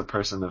Bert is a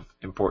person of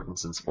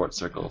importance in sports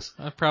circles.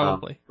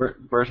 probably.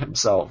 Bert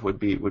himself would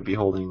be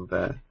holding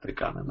the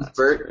gun in that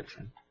Bert?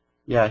 situation.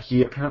 Yeah,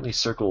 he apparently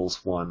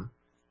circles one.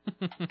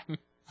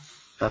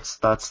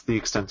 That's the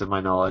extent of my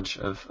knowledge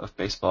of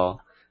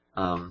baseball.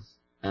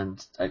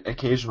 And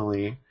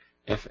occasionally,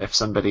 if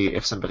somebody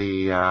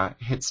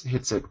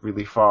hits it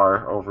really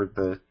far over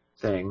the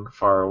thing,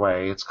 far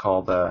away, it's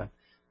called a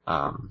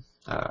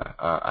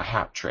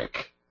hat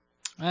trick.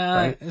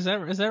 Right? Is that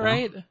No?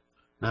 right?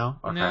 No?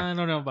 Okay. No, I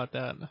don't know about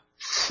that.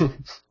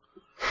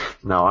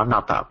 No, I'm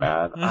not that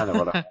bad. I know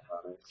what I'm about.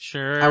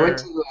 Sure. I went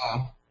to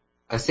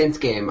a Saints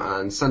game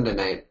on Sunday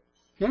night.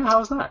 Yeah, how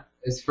was that?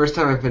 It's the first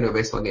time I've been to a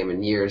baseball game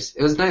in years.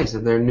 It was nice,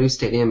 and their new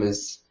stadium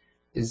is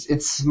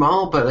it's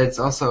small, but it's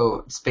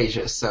also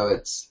spacious. So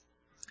it's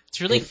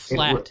It's really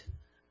flat.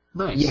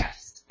 Nice.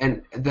 yes,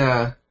 and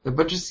the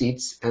bunch of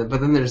seats, but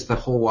then there's the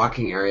whole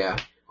walking area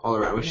all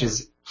around, which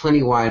is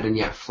plenty wide and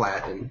yet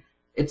flat, and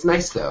it's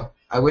nice though.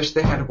 I wish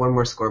they had one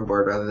more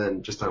scoreboard rather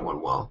than just on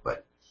one wall,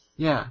 but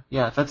Yeah.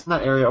 That's in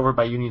that area over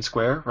by Union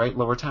Square, right?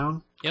 Lower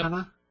Town, Yep.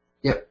 kinda?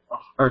 yep.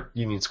 Or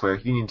Union Square,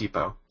 Union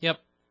Depot. Yep.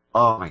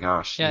 Oh my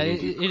gosh. Yeah,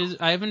 Union it Depot. is.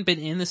 I haven't been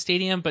in the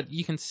stadium, but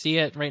you can see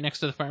it right next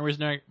to the farmers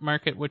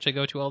market, which I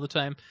go to all the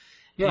time.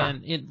 Yeah.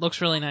 And it looks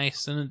really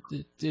nice, and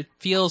it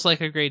feels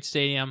like a great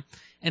stadium.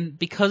 And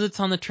because it's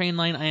on the train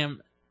line, I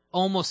am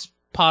almost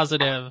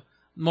positive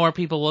more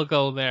people will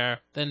go there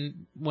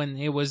than when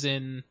it was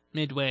in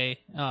Midway,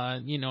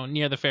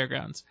 near the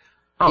fairgrounds.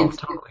 Oh, It's-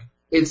 totally.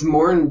 It's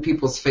more in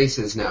people's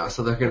faces now,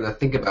 so they're gonna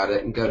think about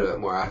it and go to it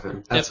more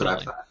often. That's Definitely.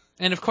 what I thought.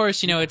 And of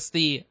course, it's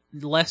the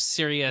less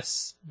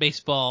serious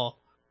baseball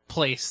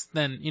place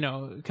than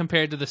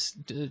compared to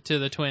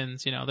the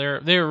Twins.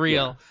 They're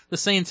real. Yeah. The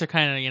Saints are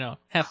kind of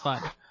have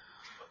fun.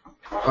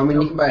 I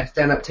mean, you can buy a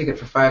stand-up ticket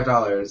for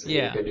 $5. And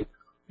Yeah. you're good to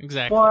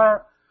Exactly.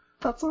 What?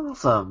 That's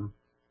awesome.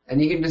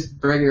 And you can just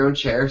bring your own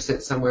chair,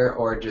 sit somewhere,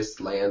 or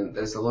just land.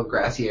 There's a little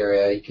grassy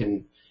area you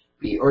can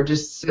be, or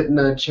just sit in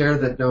a chair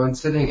that no one's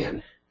sitting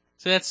in.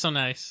 So that's so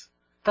nice.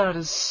 That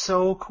is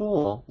so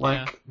cool.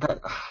 Like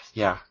that.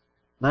 Yeah.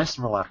 Nice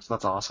and relaxed.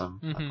 That's awesome.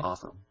 Mhm. That's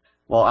awesome.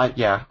 Well,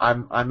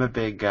 I'm a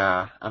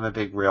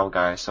big rail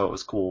guy, so it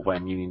was cool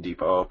when Union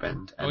Depot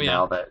opened, and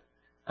now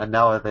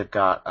that they've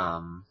got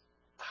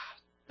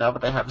now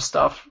that they have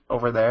stuff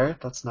over there,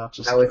 that's not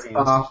just Now it's trains.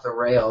 off the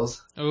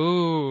rails.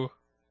 Ooh.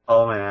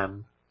 Oh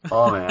man.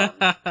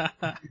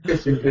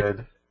 Too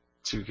good.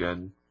 Too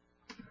good.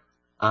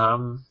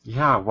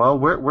 Yeah, well,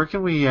 where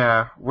can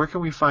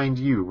we find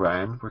you,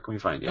 Ryan? Where can we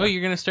find you? Oh,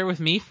 you're gonna start with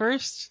me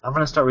first? I'm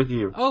gonna start with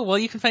you. Oh, well,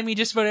 you can find me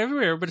just about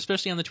everywhere, but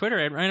especially on the Twitter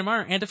at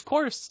RyanMR, and of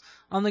course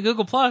on the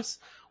Google Plus,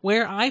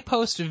 where I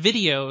post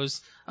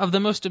videos of the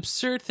most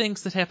absurd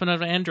things that happen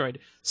on Android,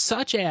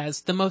 such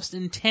as the most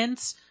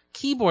intense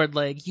keyboard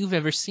lag you've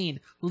ever seen.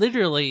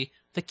 Literally,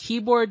 the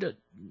keyboard,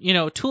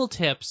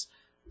 tooltips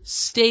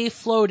stay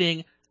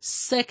floating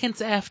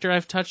seconds after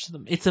I've touched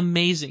them. It's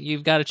amazing.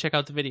 You've got to check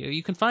out the video.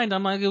 You can find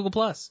on my Google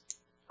Plus.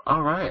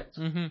 All right.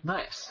 Mm-hmm.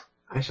 Nice.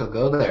 I shall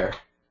go there.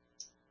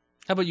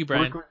 How about you,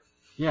 Brian?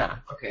 Yeah.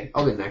 Okay,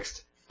 I'll be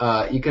next.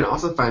 You can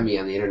also find me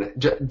on the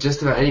internet,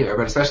 just about anywhere,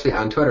 but especially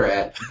on Twitter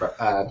at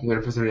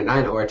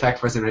bman4789 or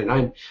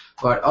attack4789,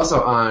 but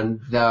also on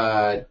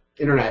the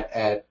internet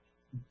at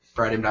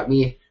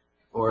brianim.me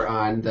or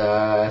on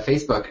the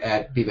Facebook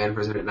at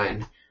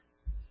bman4789,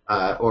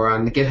 or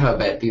on the GitHub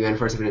at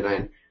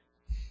bman4789,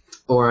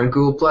 or on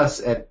Google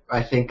Plus at,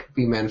 I think,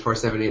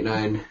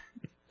 bman4789.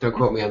 Don't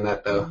quote me on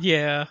that, though.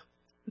 Yeah,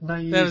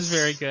 Nice. that was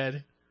very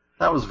good.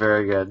 That was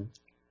very good.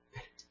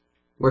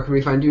 Where can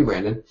we find you,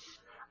 Brandon?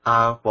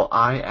 Well,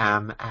 I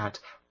am at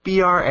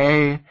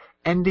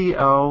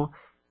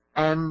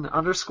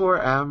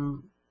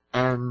BRANDON_M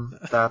And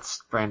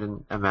that's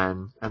Brandon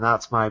MN, and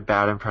that's my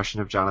bad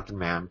impression of Jonathan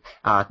Mann.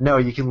 No,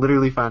 you can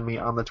literally find me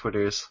on the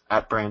Twitters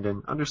at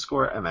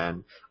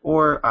Brandon_MN,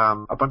 or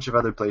a bunch of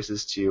other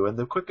places too, and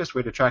the quickest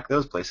way to track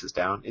those places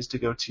down is to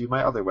go to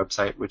my other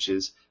website, which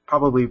is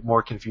probably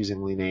more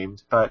confusingly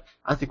named, but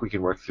I think we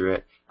can work through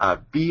it,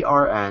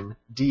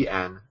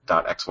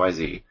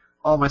 brndn.xyz.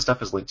 All my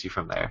stuff is linked to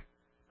from there.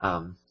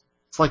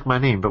 It's like my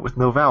name, but with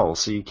no vowels,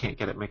 so you can't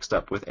get it mixed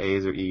up with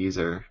A's or E's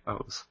or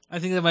O's. I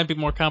think that might be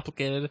more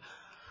complicated.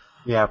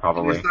 Yeah, I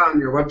probably. saw on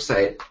your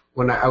website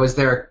when I was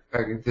there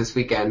this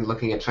weekend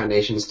looking at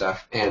Foundation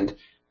stuff, and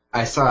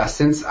I saw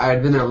since I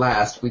had been there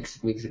last weeks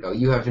ago,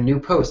 you have a new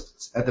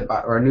post at the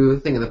bottom or a new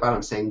thing at the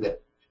bottom saying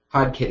that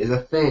PodKit is a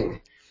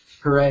thing.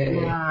 Hooray!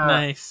 Yeah,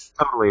 Nice.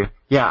 totally.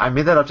 Yeah, I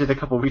made that update a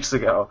couple weeks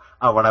ago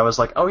when I was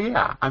like, oh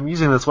yeah, I'm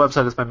using this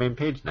website as my main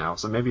page now,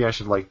 so maybe I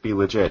should like be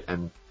legit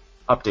and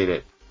update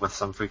it with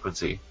some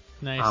frequency.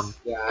 Nice.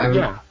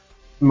 Yeah,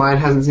 mine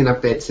hasn't seen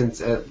updates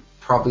since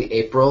probably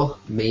April,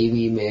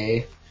 maybe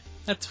May.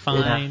 That's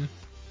fine.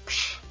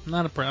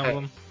 Not a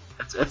problem.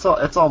 It's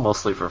all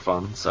mostly for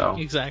fun, so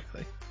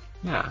Exactly.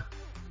 yeah,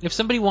 If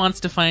somebody wants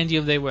to find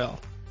you, they will.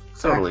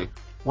 totally.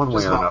 One way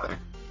Just or walk. another.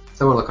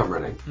 Someone will come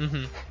running.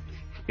 Mm-hmm.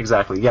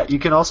 Exactly. Yeah, you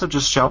can also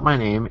just shout my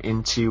name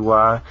into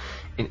well,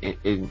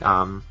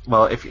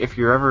 if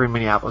you're ever in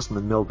Minneapolis in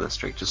the Mill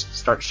District, just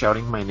start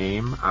shouting my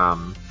name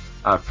from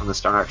the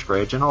Stone Arch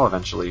Bridge, and I'll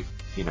eventually,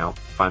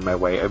 find my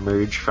way,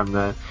 emerge from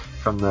the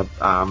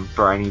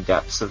briny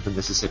depths of the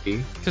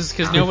Mississippi. Because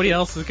nobody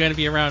else is going to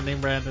be around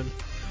named Brandon.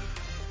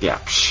 Yeah,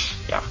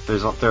 yeah.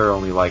 There are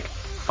only like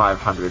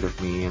 500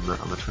 of me on the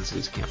Twin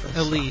Cities campus.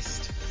 At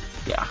least.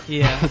 Yeah.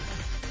 Yeah.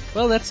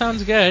 Well, that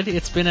sounds good.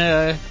 It's been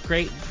a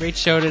great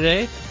show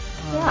today.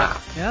 Yeah.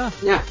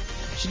 Yeah.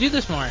 Should do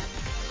this more.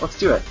 Let's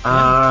do it.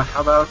 How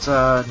about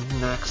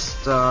next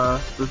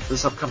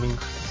this upcoming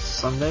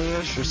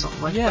Sunday-ish or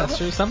something like that? Yeah,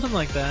 sure, something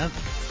like that.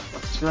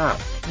 Let's do that.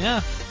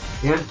 Yeah,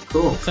 Yeah,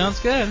 cool. sounds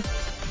good.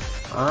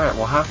 All right.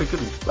 Well, have a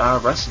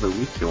good rest of the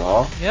week, you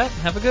all. Yep,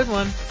 have a good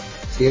one.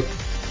 See you.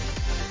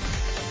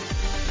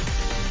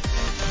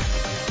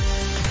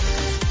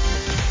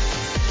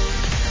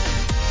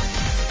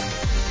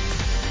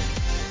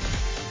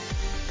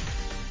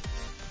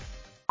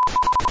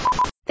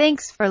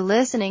 Thanks for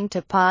listening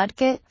to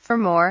Podkit. For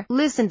more,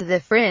 listen to The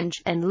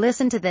Fringe and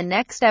listen to the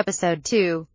next episode too.